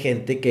también hay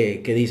gente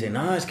que dice,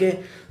 no, es que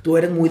tú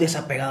eres muy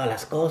desapegado a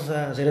las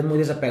cosas, eres muy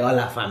desapegado a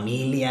la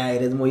familia,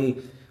 eres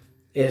muy,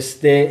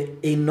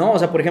 y no, o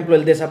sea, por ejemplo,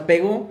 el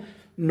desapego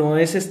no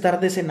es estar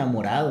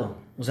desenamorado,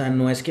 o sea,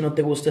 no es que no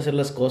te guste hacer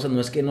las cosas, no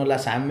es que no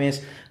las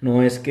ames,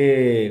 no es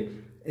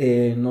que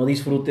no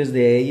disfrutes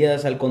de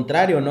ellas, al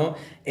contrario, ¿no?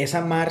 Es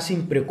amar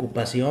sin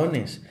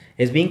preocupaciones,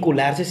 es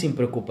vincularse sin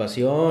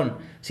preocupación,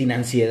 sin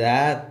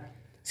ansiedad,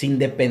 sin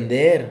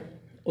depender,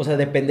 o sea,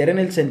 depender en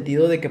el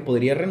sentido de que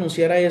podría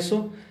renunciar a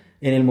eso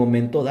en el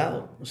momento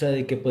dado, o sea,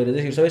 de que podrías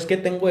decir, ¿sabes qué?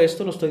 Tengo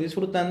esto, lo estoy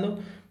disfrutando,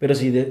 pero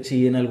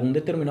si en algún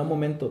determinado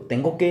momento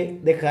tengo que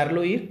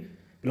dejarlo ir,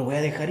 lo voy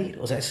a dejar ir,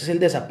 o sea, ese es el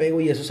desapego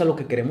y eso es a lo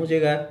que queremos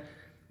llegar,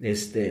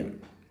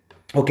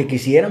 o que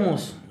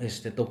quisiéramos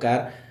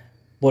tocar,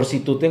 por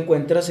si tú te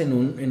encuentras en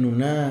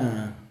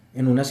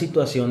una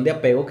situación de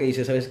apego que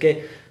dices, ¿sabes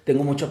qué?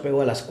 Tengo mucho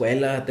apego a la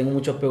escuela, tengo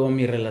mucho apego a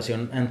mi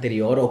relación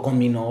anterior, o con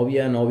mi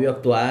novia, novio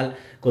actual,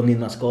 con mis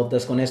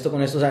mascotas, con esto,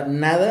 o sea,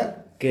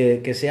 nada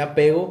que sea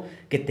apego,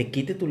 que te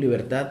quite tu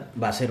libertad,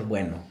 va a ser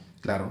bueno.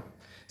 Claro.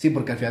 Sí,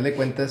 porque al final de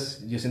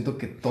cuentas yo siento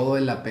que todo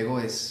el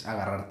apego es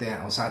agarrarte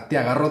o sea, te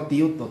agarro a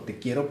ti o te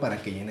quiero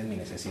para que llenes mi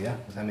necesidad.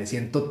 O sea, me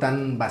siento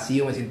tan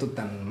vacío, me siento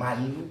tan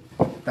mal,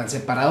 tan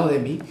separado de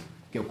mí,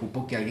 que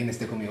ocupo que alguien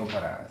esté conmigo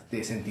para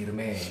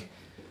sentirme,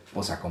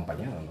 pues,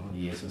 acompañado, ¿no?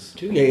 Y eso es...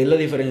 Sí, y ahí es la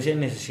diferencia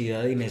de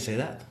necesidad y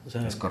necedad. O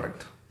sea, es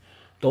correcto.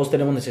 Todos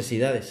tenemos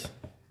necesidades.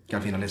 Que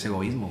al final es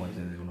egoísmo, es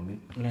de uno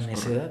mismo. La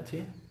necedad,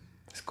 sí.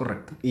 Es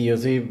correcto. Y yo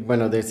soy,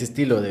 bueno, de ese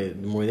estilo,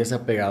 muy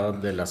desapegado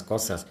de las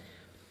cosas.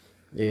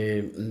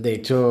 De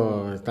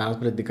hecho, estábamos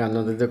platicando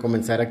antes de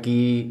comenzar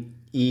aquí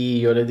y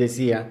yo les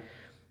decía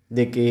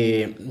de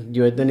que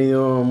yo he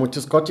tenido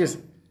muchos coches.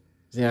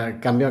 O sea,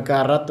 cambio a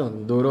cada rato,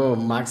 duro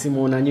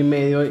máximo 1 año y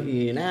medio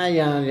y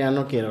ya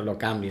no quiero, lo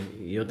cambio.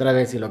 Y otra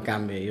vez y lo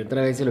cambio, y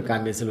otra vez y lo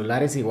cambio. El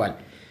celular es igual.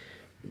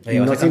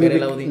 No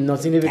significa, no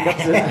significa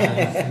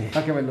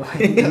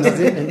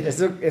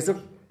eso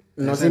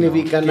no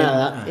significa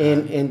nada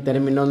en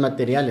términos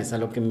materiales. A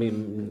lo que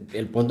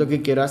el punto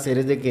que quiero hacer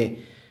es de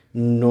que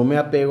no me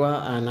apego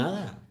a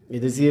nada.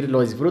 Es decir,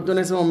 lo disfruto en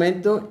ese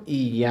momento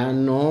y ya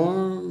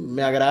no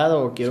me agrada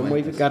o quiero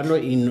modificarlo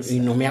y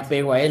no me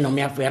apego a él, no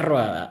me aferro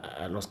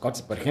a los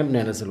coches, por ejemplo, ni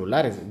a los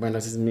celulares. Bueno,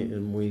 ese es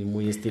muy,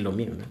 muy estilo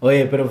mío, ¿no?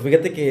 Oye, pero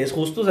fíjate que es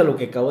justo, o sea, lo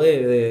que acabo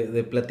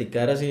de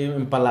platicar así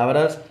en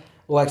palabras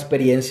o a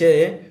experiencia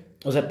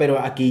o sea, pero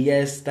aquí ya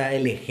está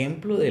el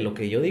ejemplo de lo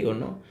que yo digo,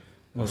 ¿no?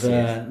 O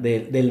sea,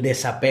 del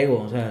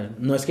desapego, o sea,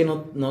 no es que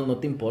no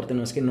te importe,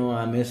 no es que no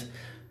ames,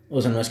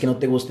 o sea, no es que no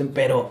te gusten,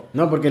 pero...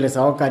 No, porque les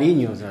hago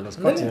cariño, o sea, los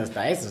coches,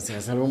 hasta eso, o sea,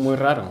 es algo muy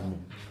raro.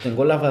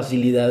 Tengo la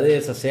facilidad de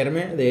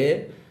deshacerme de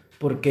él,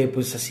 porque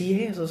pues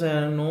así es, o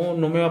sea, no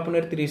me va a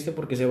poner triste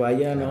porque se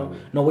vaya, claro.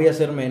 No voy a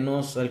ser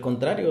menos, al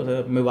contrario, o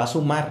sea, me va a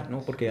sumar,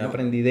 ¿no? Porque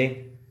aprendí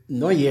de...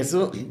 No, y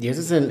eso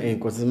es en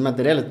cosas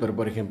materiales, pero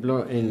por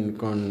ejemplo,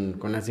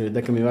 con la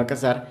señorita que me iba a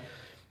casar,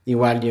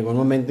 igual llegó un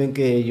momento en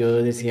que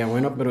yo decía,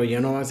 bueno, pero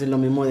ya no va a ser lo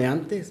mismo de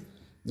antes.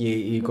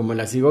 Y como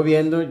la sigo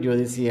viendo, yo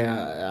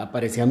decía,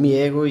 aparecía mi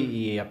ego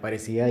y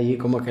aparecía ahí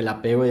como que el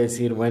apego de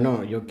decir,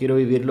 bueno, yo quiero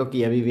vivir lo que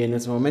ya viví en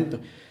ese momento.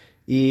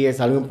 Y es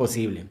algo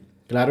imposible.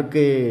 Claro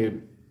que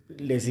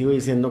le sigo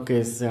diciendo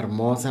que es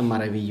hermosa,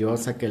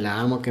 maravillosa, que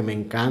la amo, que me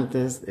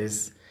encanta,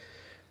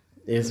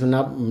 es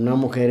una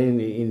mujer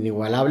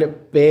inigualable,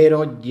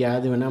 pero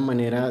ya de una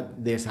manera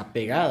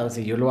desapegada. O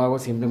sea, yo lo hago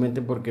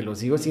simplemente porque lo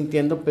sigo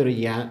sintiendo, pero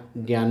ya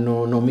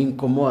no me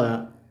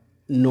incomoda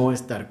no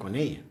estar con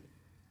ella.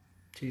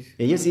 Sí.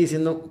 Ella sigue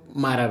siendo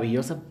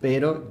maravillosa,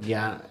 pero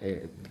ya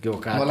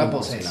equivocada. No la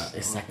posees.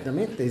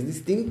 Exactamente, es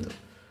distinto.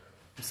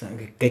 O sea,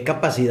 qué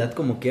capacidad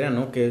como quiera,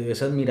 ¿no? Que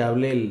es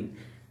admirable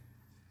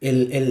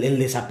el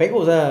desapego,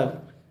 o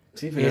sea...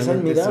 Sí, es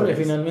admirable,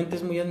 finalmente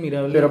es muy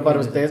admirable. Pero para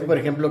ustedes, por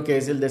ejemplo, ¿qué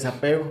es el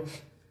desapego?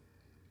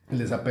 El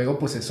desapego,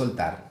 pues, es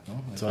soltar,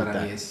 ¿no?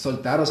 Para mí es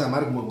soltar, o sea,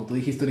 Marco, como tú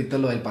dijiste ahorita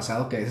lo del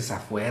pasado, que a veces a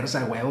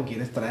fuerza, huevo,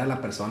 quieres traer a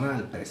la persona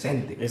al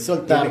presente. Es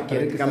soltar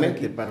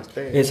prácticamente para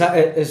ustedes.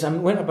 Esa,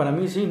 bueno, para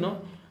mí sí, ¿no?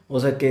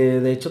 O sea, que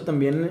de hecho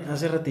también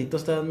hace ratito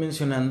estabas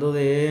mencionando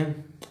de...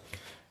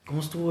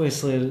 ¿Cómo estuvo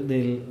eso?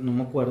 No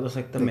me acuerdo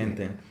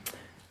exactamente.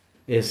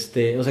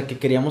 O sea, que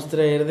queríamos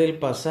traer del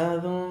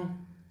pasado...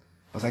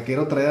 O sea,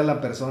 quiero traer a la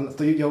persona,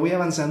 yo voy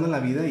avanzando en la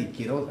vida y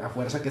quiero a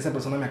fuerza que esa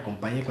persona me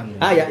acompañe cuando...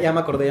 Ya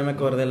me acordé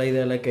de la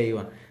idea a la que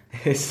iba.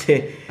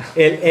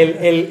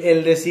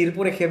 El decir,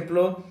 por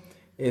ejemplo,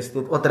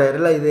 o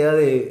traer la idea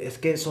de, es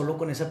que solo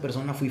con esa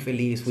persona fui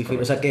feliz,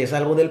 o sea, que es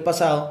algo del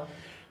pasado,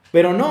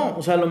 pero no,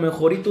 o sea, a lo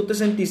mejor y tú te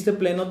sentiste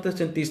pleno, te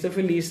sentiste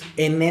feliz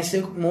en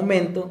ese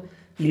momento,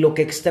 y lo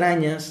que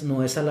extrañas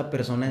no es a la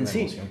persona en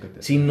sí,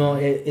 sino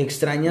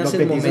extrañas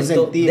el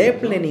momento de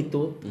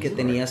plenitud que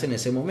tenías en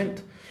ese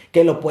momento.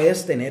 Que lo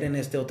puedes tener en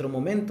este otro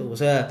momento, o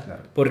sea,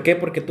 claro. ¿Por qué?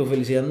 Porque tu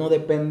felicidad no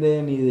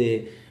depende ni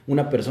de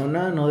una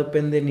persona, no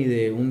depende ni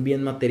de un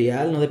bien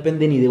material, no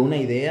depende ni de una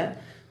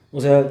idea, o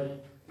sea,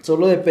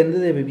 solo depende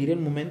de vivir el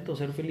momento,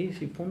 ser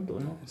feliz y punto,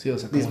 ¿no? Sí, o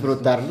sea,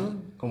 disfrutarlo.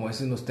 Como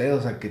dicen ustedes,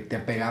 o sea, que te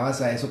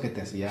apegabas a eso que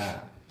te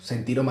hacía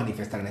sentir o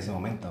manifestar en ese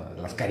momento,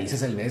 las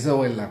caricias, el beso,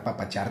 o el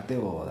apapacharte,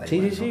 o...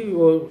 Sí,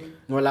 o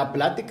la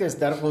plática,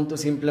 estar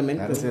juntos simplemente,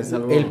 claro. O sea, es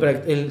algo...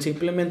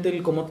 simplemente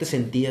el cómo te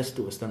sentías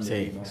tú estando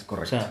ahí, ¿no? Es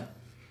correcto. O sea,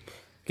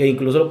 que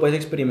incluso lo puedes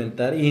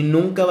experimentar y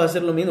nunca va a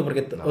ser lo mismo,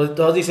 porque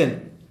todos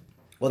dicen,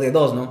 o de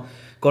dos, ¿no?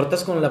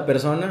 Cortas con la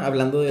persona,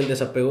 hablando del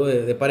desapego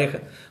de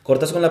pareja,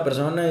 cortas con la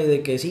persona y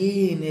de que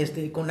sí,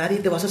 con nadie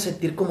te vas a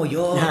sentir como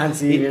yo.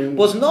 Sí,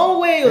 pues no,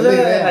 güey, o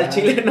sea, al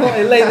chile no,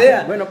 es la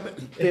idea. Bueno,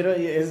 pero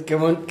es qué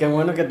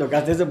bueno que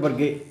tocaste eso,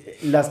 porque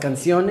las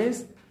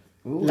canciones,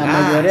 la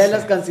mayoría de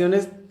las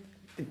canciones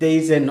te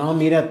dicen, no,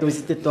 mira, tú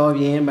hiciste todo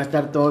bien, va a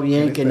estar todo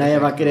bien, que nadie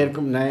va a querer,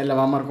 nadie la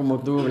va a amar como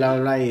tú, bla,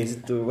 bla, bla, y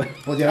dices tú, bueno.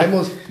 Pues ya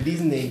vemos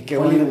Disney, qué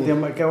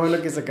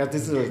bueno que sacaste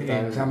eso.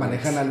 O sea,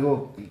 manejan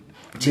algo...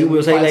 Sí, güey,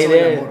 o sea,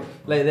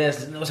 la idea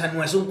es, o sea,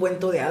 no es un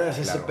cuento de hadas,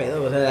 claro, ese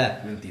pedo, o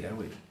sea... Mentira,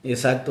 güey.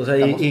 Exacto, o sea,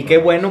 y qué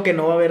bueno que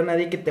no va a haber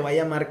nadie que te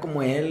vaya a amar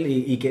como él,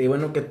 y qué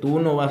bueno que tú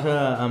no vas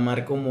a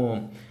amar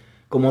como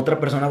otra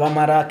persona va a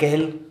amar a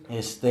aquel,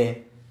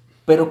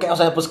 pero que, o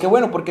sea, pues qué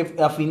bueno, porque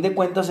a fin de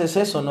cuentas es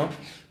eso, ¿no?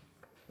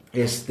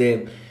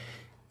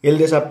 El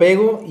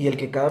desapego y el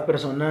que cada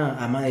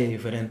persona ama de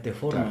diferente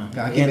forma,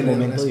 claro, en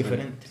momento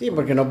diferente. Sí,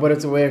 porque no por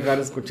eso voy a dejar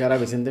de escuchar a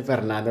Vicente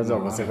Fernández o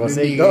José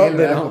José y todo,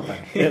 pero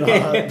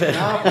pues,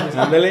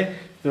 ándale.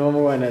 Estuvo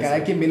muy buena.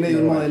 Cada quien viene de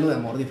un modelo de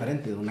amor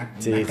diferente, de una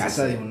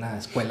casa, de una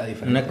escuela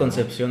diferente. Una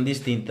concepción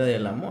distinta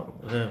del amor,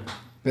 o sea...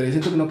 Pero yo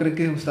siento que no creen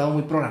que hemos estado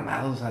muy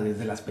programados, o sea,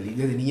 desde las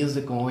películas de niños,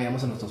 de cómo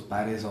veíamos a nuestros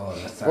padres o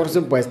nuestra... Por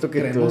supuesto que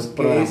creemos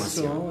que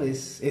eso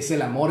es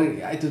el amor.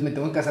 Ay, entonces me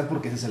tengo que casar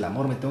porque ese es el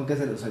amor, me tengo que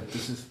hacer... O sea,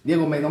 entonces,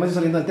 Diego, no me estoy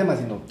saliendo del tema,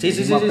 sino... Sí,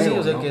 apego,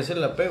 o sea, ¿no? Que es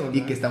el apego, ¿no?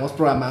 Y que estamos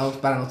programados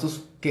para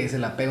nosotros, ¿qué es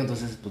el apego?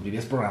 Entonces, pues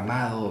vivías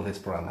programado o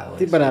desprogramado.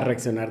 Sí, para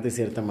reaccionar de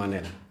cierta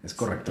manera. Es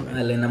correcto.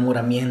 El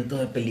enamoramiento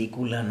de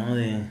película, ¿no?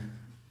 De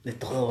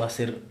todo va a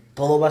ser...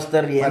 Todo va a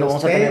estar bien, no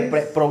vamos a tener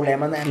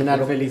problemas.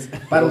 Final feliz.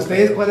 Para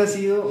ustedes, ¿cuál ha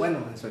sido, bueno,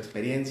 en su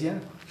experiencia,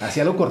 así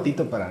algo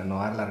cortito para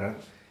no alargar,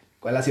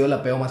 cuál ha sido el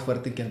apego más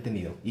fuerte que han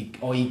tenido? Y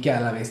que a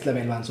la vez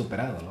también lo han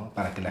superado, ¿no?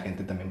 Para que la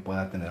gente también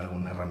pueda tener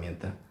alguna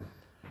herramienta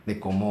de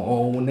cómo,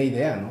 o una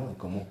idea, ¿no? De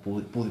cómo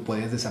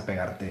puedes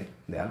desapegarte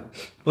de algo.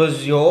 Pues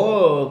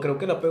yo creo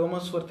que el apego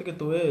más fuerte que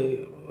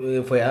tuve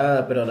fue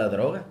a la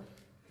droga.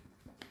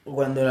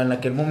 Cuando en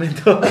aquel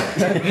momento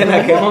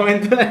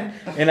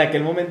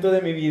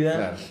de mi vida,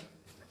 claro,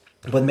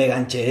 pues me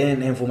ganché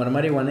en fumar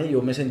marihuana y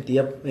yo me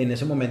sentía en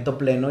ese momento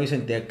pleno y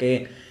sentía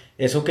que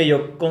eso que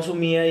yo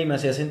consumía y me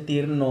hacía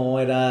sentir no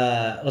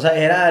era, o sea,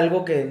 era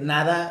algo que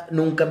nada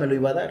nunca me lo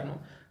iba a dar, ¿no?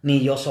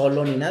 Ni yo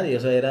solo ni nadie, o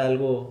sea, era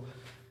algo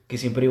que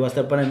siempre iba a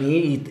estar para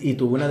mí y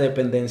tuve una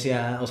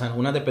dependencia, o sea,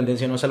 una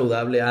dependencia no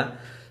saludable,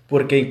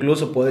 porque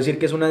incluso puedo decir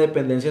que es una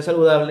dependencia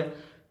saludable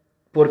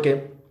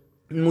porque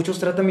muchos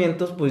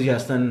tratamientos pues ya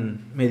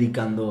están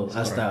medicando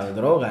hasta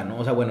droga, ¿no?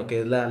 O sea, bueno,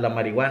 que es la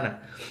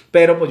marihuana.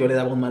 Pero pues yo le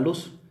daba un mal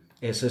uso.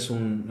 Esa es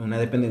una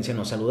dependencia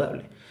no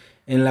saludable.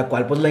 En la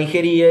cual pues la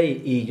ingería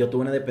y yo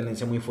tuve una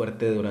dependencia muy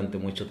fuerte durante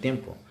mucho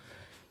tiempo.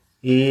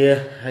 Y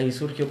ahí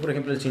surgió, por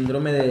ejemplo, el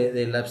síndrome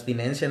de la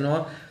abstinencia,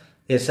 ¿no?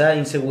 Esa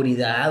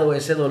inseguridad o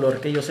ese dolor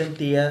que yo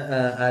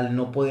sentía al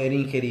no poder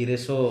ingerir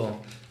eso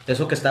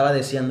que estaba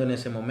deseando en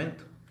ese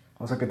momento.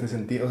 O sea, que te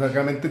sentí, o sea,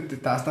 realmente te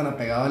estabas tan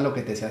apegado a lo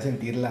que te hacía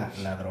sentir la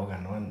droga,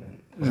 ¿no?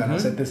 O sea, no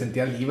sé, te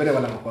sentías libre o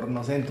a lo mejor,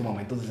 no sé, en tu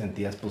momento te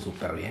sentías pues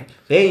súper bien.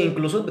 Sí,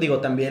 incluso, digo,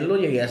 también lo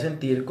llegué a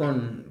sentir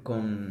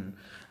con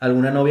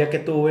alguna novia que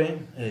tuve,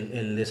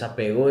 el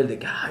desapego, el de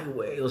que, ay,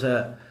 güey, o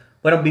sea,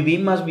 bueno, viví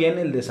más bien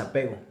el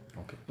desapego.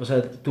 Okay. O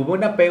sea, tuve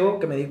un apego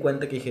que me di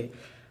cuenta que dije,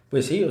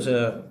 pues sí, o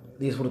sea,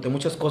 disfruté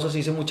muchas cosas,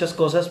 hice muchas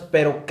cosas,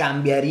 pero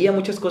cambiaría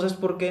muchas cosas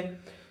porque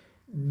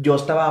yo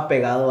estaba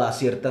apegado a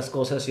ciertas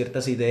cosas,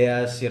 ciertas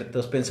ideas,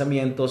 ciertos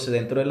pensamientos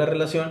dentro de la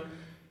relación,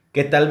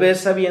 que tal vez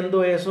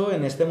sabiendo eso,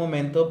 en este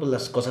momento, pues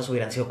las cosas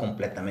hubieran sido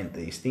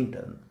completamente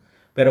distintas, ¿no?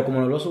 Pero como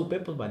no lo supe,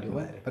 pues valió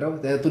madre. Pero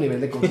te da tu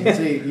nivel de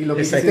conciencia y lo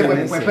que hiciste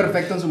fue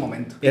perfecto en su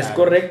momento. Es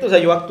correcto, o sea,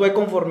 yo actué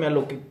conforme a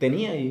lo que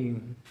tenía y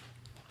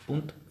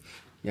punto.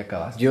 Y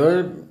acabas.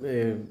 Yo,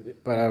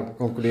 para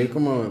concluir,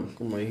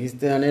 como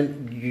dijiste,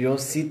 Daniel, yo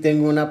sí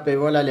tengo un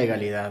apego a la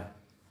legalidad.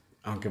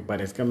 Aunque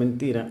parezca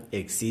mentira,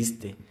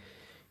 existe.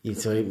 Y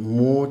soy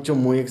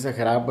muy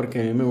exagerado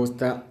porque a mí me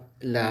gusta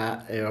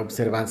la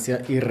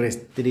observancia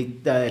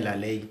irrestricta de la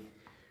ley,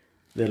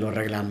 de los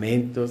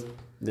reglamentos,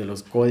 de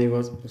los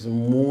códigos. Soy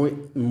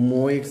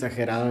muy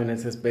exagerado en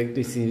ese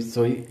aspecto y sí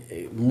soy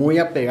muy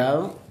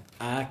apegado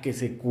a que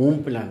se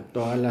cumplan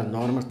todas las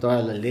normas,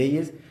 todas las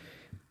leyes.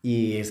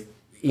 Y es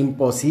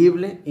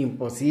imposible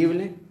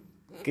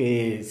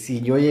que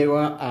si yo llego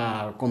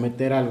a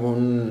cometer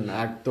algún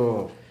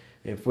acto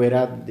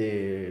fuera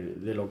de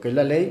lo que es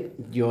la ley,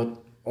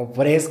 yo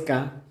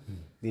ofrezca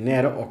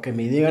dinero o que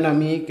me digan a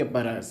mí que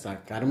para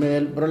sacarme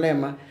del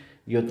problema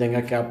yo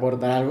tenga que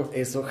aportar algo.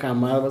 Eso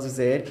jamás va a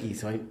suceder y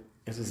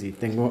eso sí,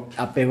 tengo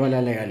apego a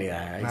la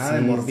legalidad. Ahí nada sí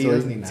de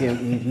mordidos ni nada.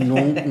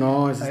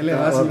 No, eso ahí le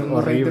está das unos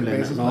horrible. 20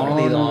 pesos,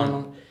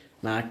 No,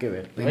 nada que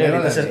ver.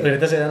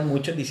 Ahorita se dan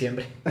mucho en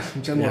diciembre.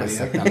 Muchas mordidas.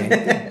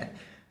 Exactamente.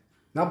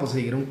 No, pues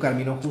seguir un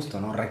camino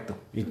justo, ¿no? Recto.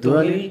 ¿Y tú,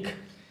 Dani?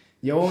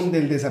 Yo,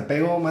 del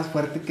desapego más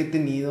fuerte que he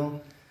tenido,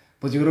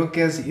 pues yo creo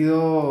que ha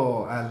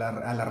sido a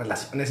las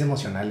relaciones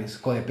emocionales,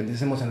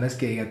 codependencias emocionales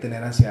que llegué a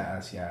tener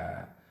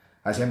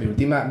hacia mi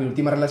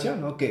última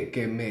relación, ¿no?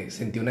 Que me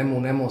sentí una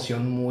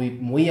emoción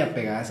muy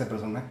apegada a esa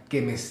persona,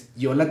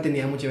 yo la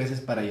tenía muchas veces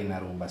para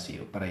llenar un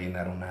vacío,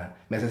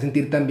 me hace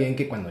sentir tan bien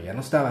que cuando ya no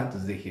estaba,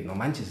 entonces dije, no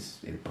manches,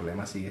 el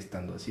problema sigue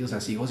estando así, o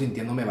sea, sigo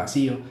sintiéndome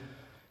vacío,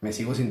 me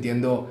sigo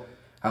sintiendo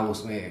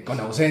con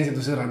ausencia,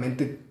 entonces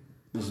realmente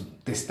pues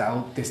te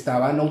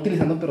estaba no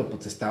utilizando, pero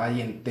pues te estaba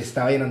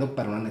llenando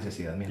para una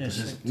necesidad mía.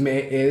 Entonces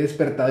me he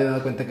despertado y me he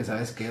dado cuenta que,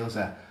 ¿sabes qué? O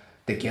sea,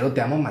 te quiero,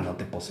 te amo, mas no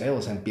te poseo.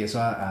 O sea,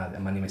 empiezo a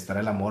manifestar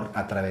el amor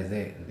a través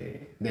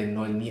del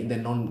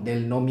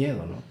no miedo,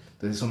 ¿no?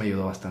 Entonces eso me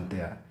ayudó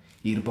bastante a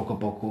ir poco a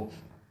poco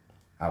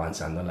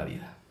avanzando en la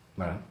vida,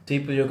 ¿verdad?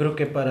 Sí, pues yo creo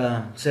que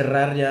para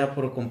cerrar ya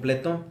por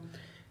completo,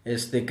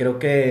 creo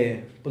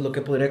que pues lo que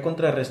podría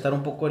contrarrestar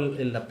un poco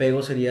el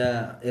apego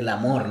sería el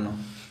amor, ¿no?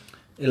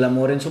 El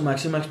amor en su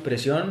máxima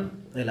expresión,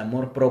 el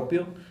amor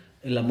propio,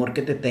 el amor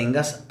que te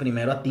tengas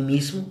primero a ti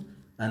mismo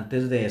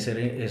antes de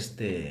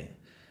ser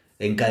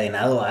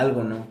encadenado a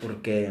algo, ¿no?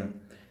 Porque,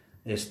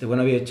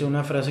 bueno, había hecho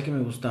una frase que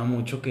me gustaba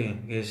mucho que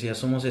decía,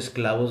 somos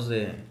esclavos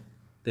de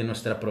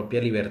nuestra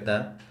propia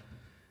libertad.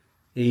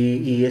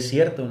 Y es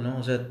cierto, ¿no?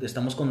 O sea,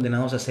 estamos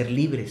condenados a ser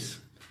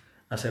libres,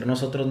 a ser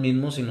nosotros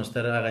mismos y no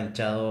estar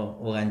aganchado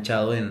o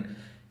ganchado en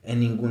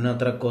ninguna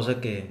otra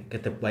cosa que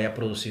te vaya a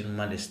producir un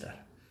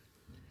malestar.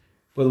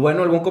 Pues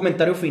bueno, ¿algún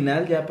comentario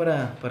final ya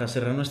para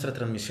cerrar nuestra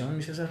transmisión,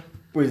 mi César?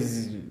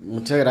 Pues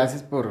muchas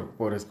gracias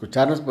por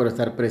escucharnos, por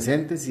estar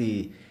presentes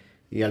y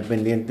al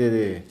pendiente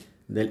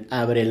del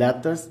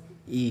Abrelatas.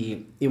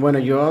 Y bueno,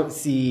 yo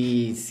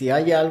si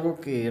hay algo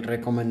que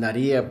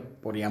recomendaría,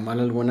 por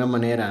llamarlo de alguna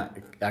manera,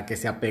 a que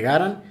se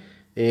apegaran,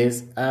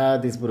 es a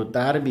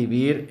disfrutar,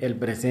 vivir el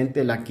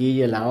presente, el aquí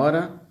y el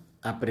ahora,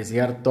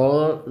 apreciar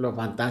todo lo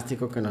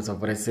fantástico que nos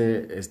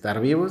ofrece estar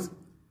vivos.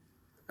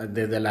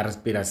 Desde la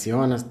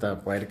respiración hasta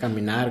poder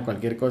caminar,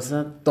 cualquier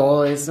cosa,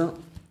 todo eso,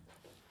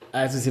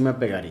 a eso sí me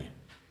pegaría.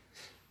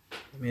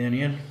 Mi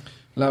Daniel.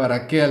 La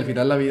verdad que al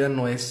final la vida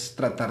no es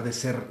tratar de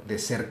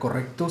ser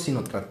correcto,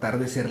 sino tratar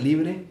de ser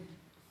libre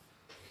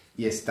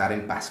y estar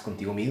en paz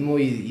contigo mismo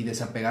y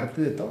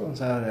desapegarte de todo. O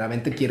sea,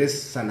 realmente quieres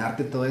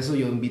sanarte todo eso,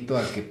 yo invito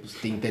a que pues,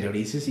 te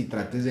interiorices y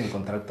trates de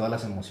encontrar todas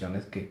las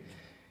emociones que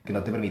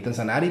no te permitan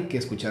sanar y que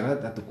escuchar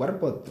a tu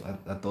cuerpo,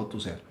 a todo tu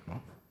ser,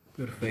 ¿no?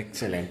 Perfecto.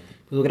 Excelente.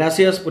 Pues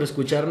gracias por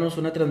escucharnos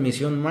una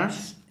transmisión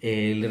más.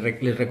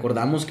 Les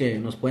recordamos que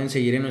nos pueden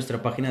seguir en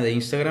nuestra página de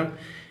Instagram,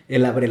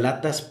 el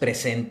Abrelatas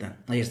Presenta.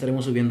 Ahí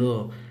estaremos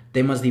subiendo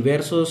temas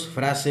diversos,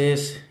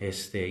 frases,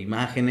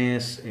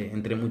 imágenes,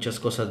 entre muchas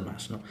cosas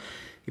más, ¿no?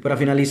 Y para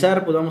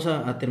finalizar, pues vamos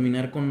a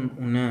terminar con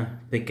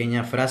una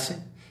pequeña frase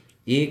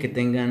y que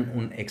tengan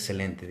un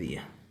excelente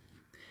día.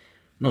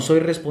 No soy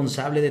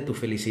responsable de tu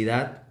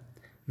felicidad,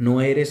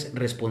 no eres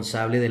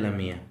responsable de la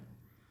mía.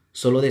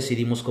 Solo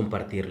decidimos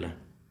compartirla.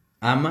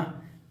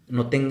 Ama,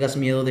 no tengas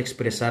miedo de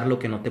expresar lo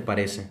que no te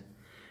parece.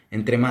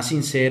 Entre más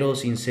sincero o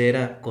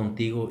sincera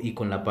contigo y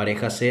con la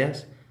pareja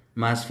seas,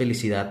 más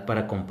felicidad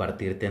para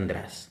compartir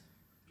tendrás.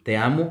 Te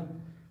amo,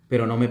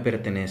 pero no me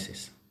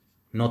perteneces.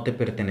 No te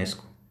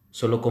pertenezco.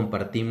 Solo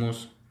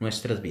compartimos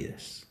nuestras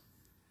vidas.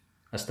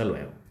 Hasta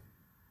luego.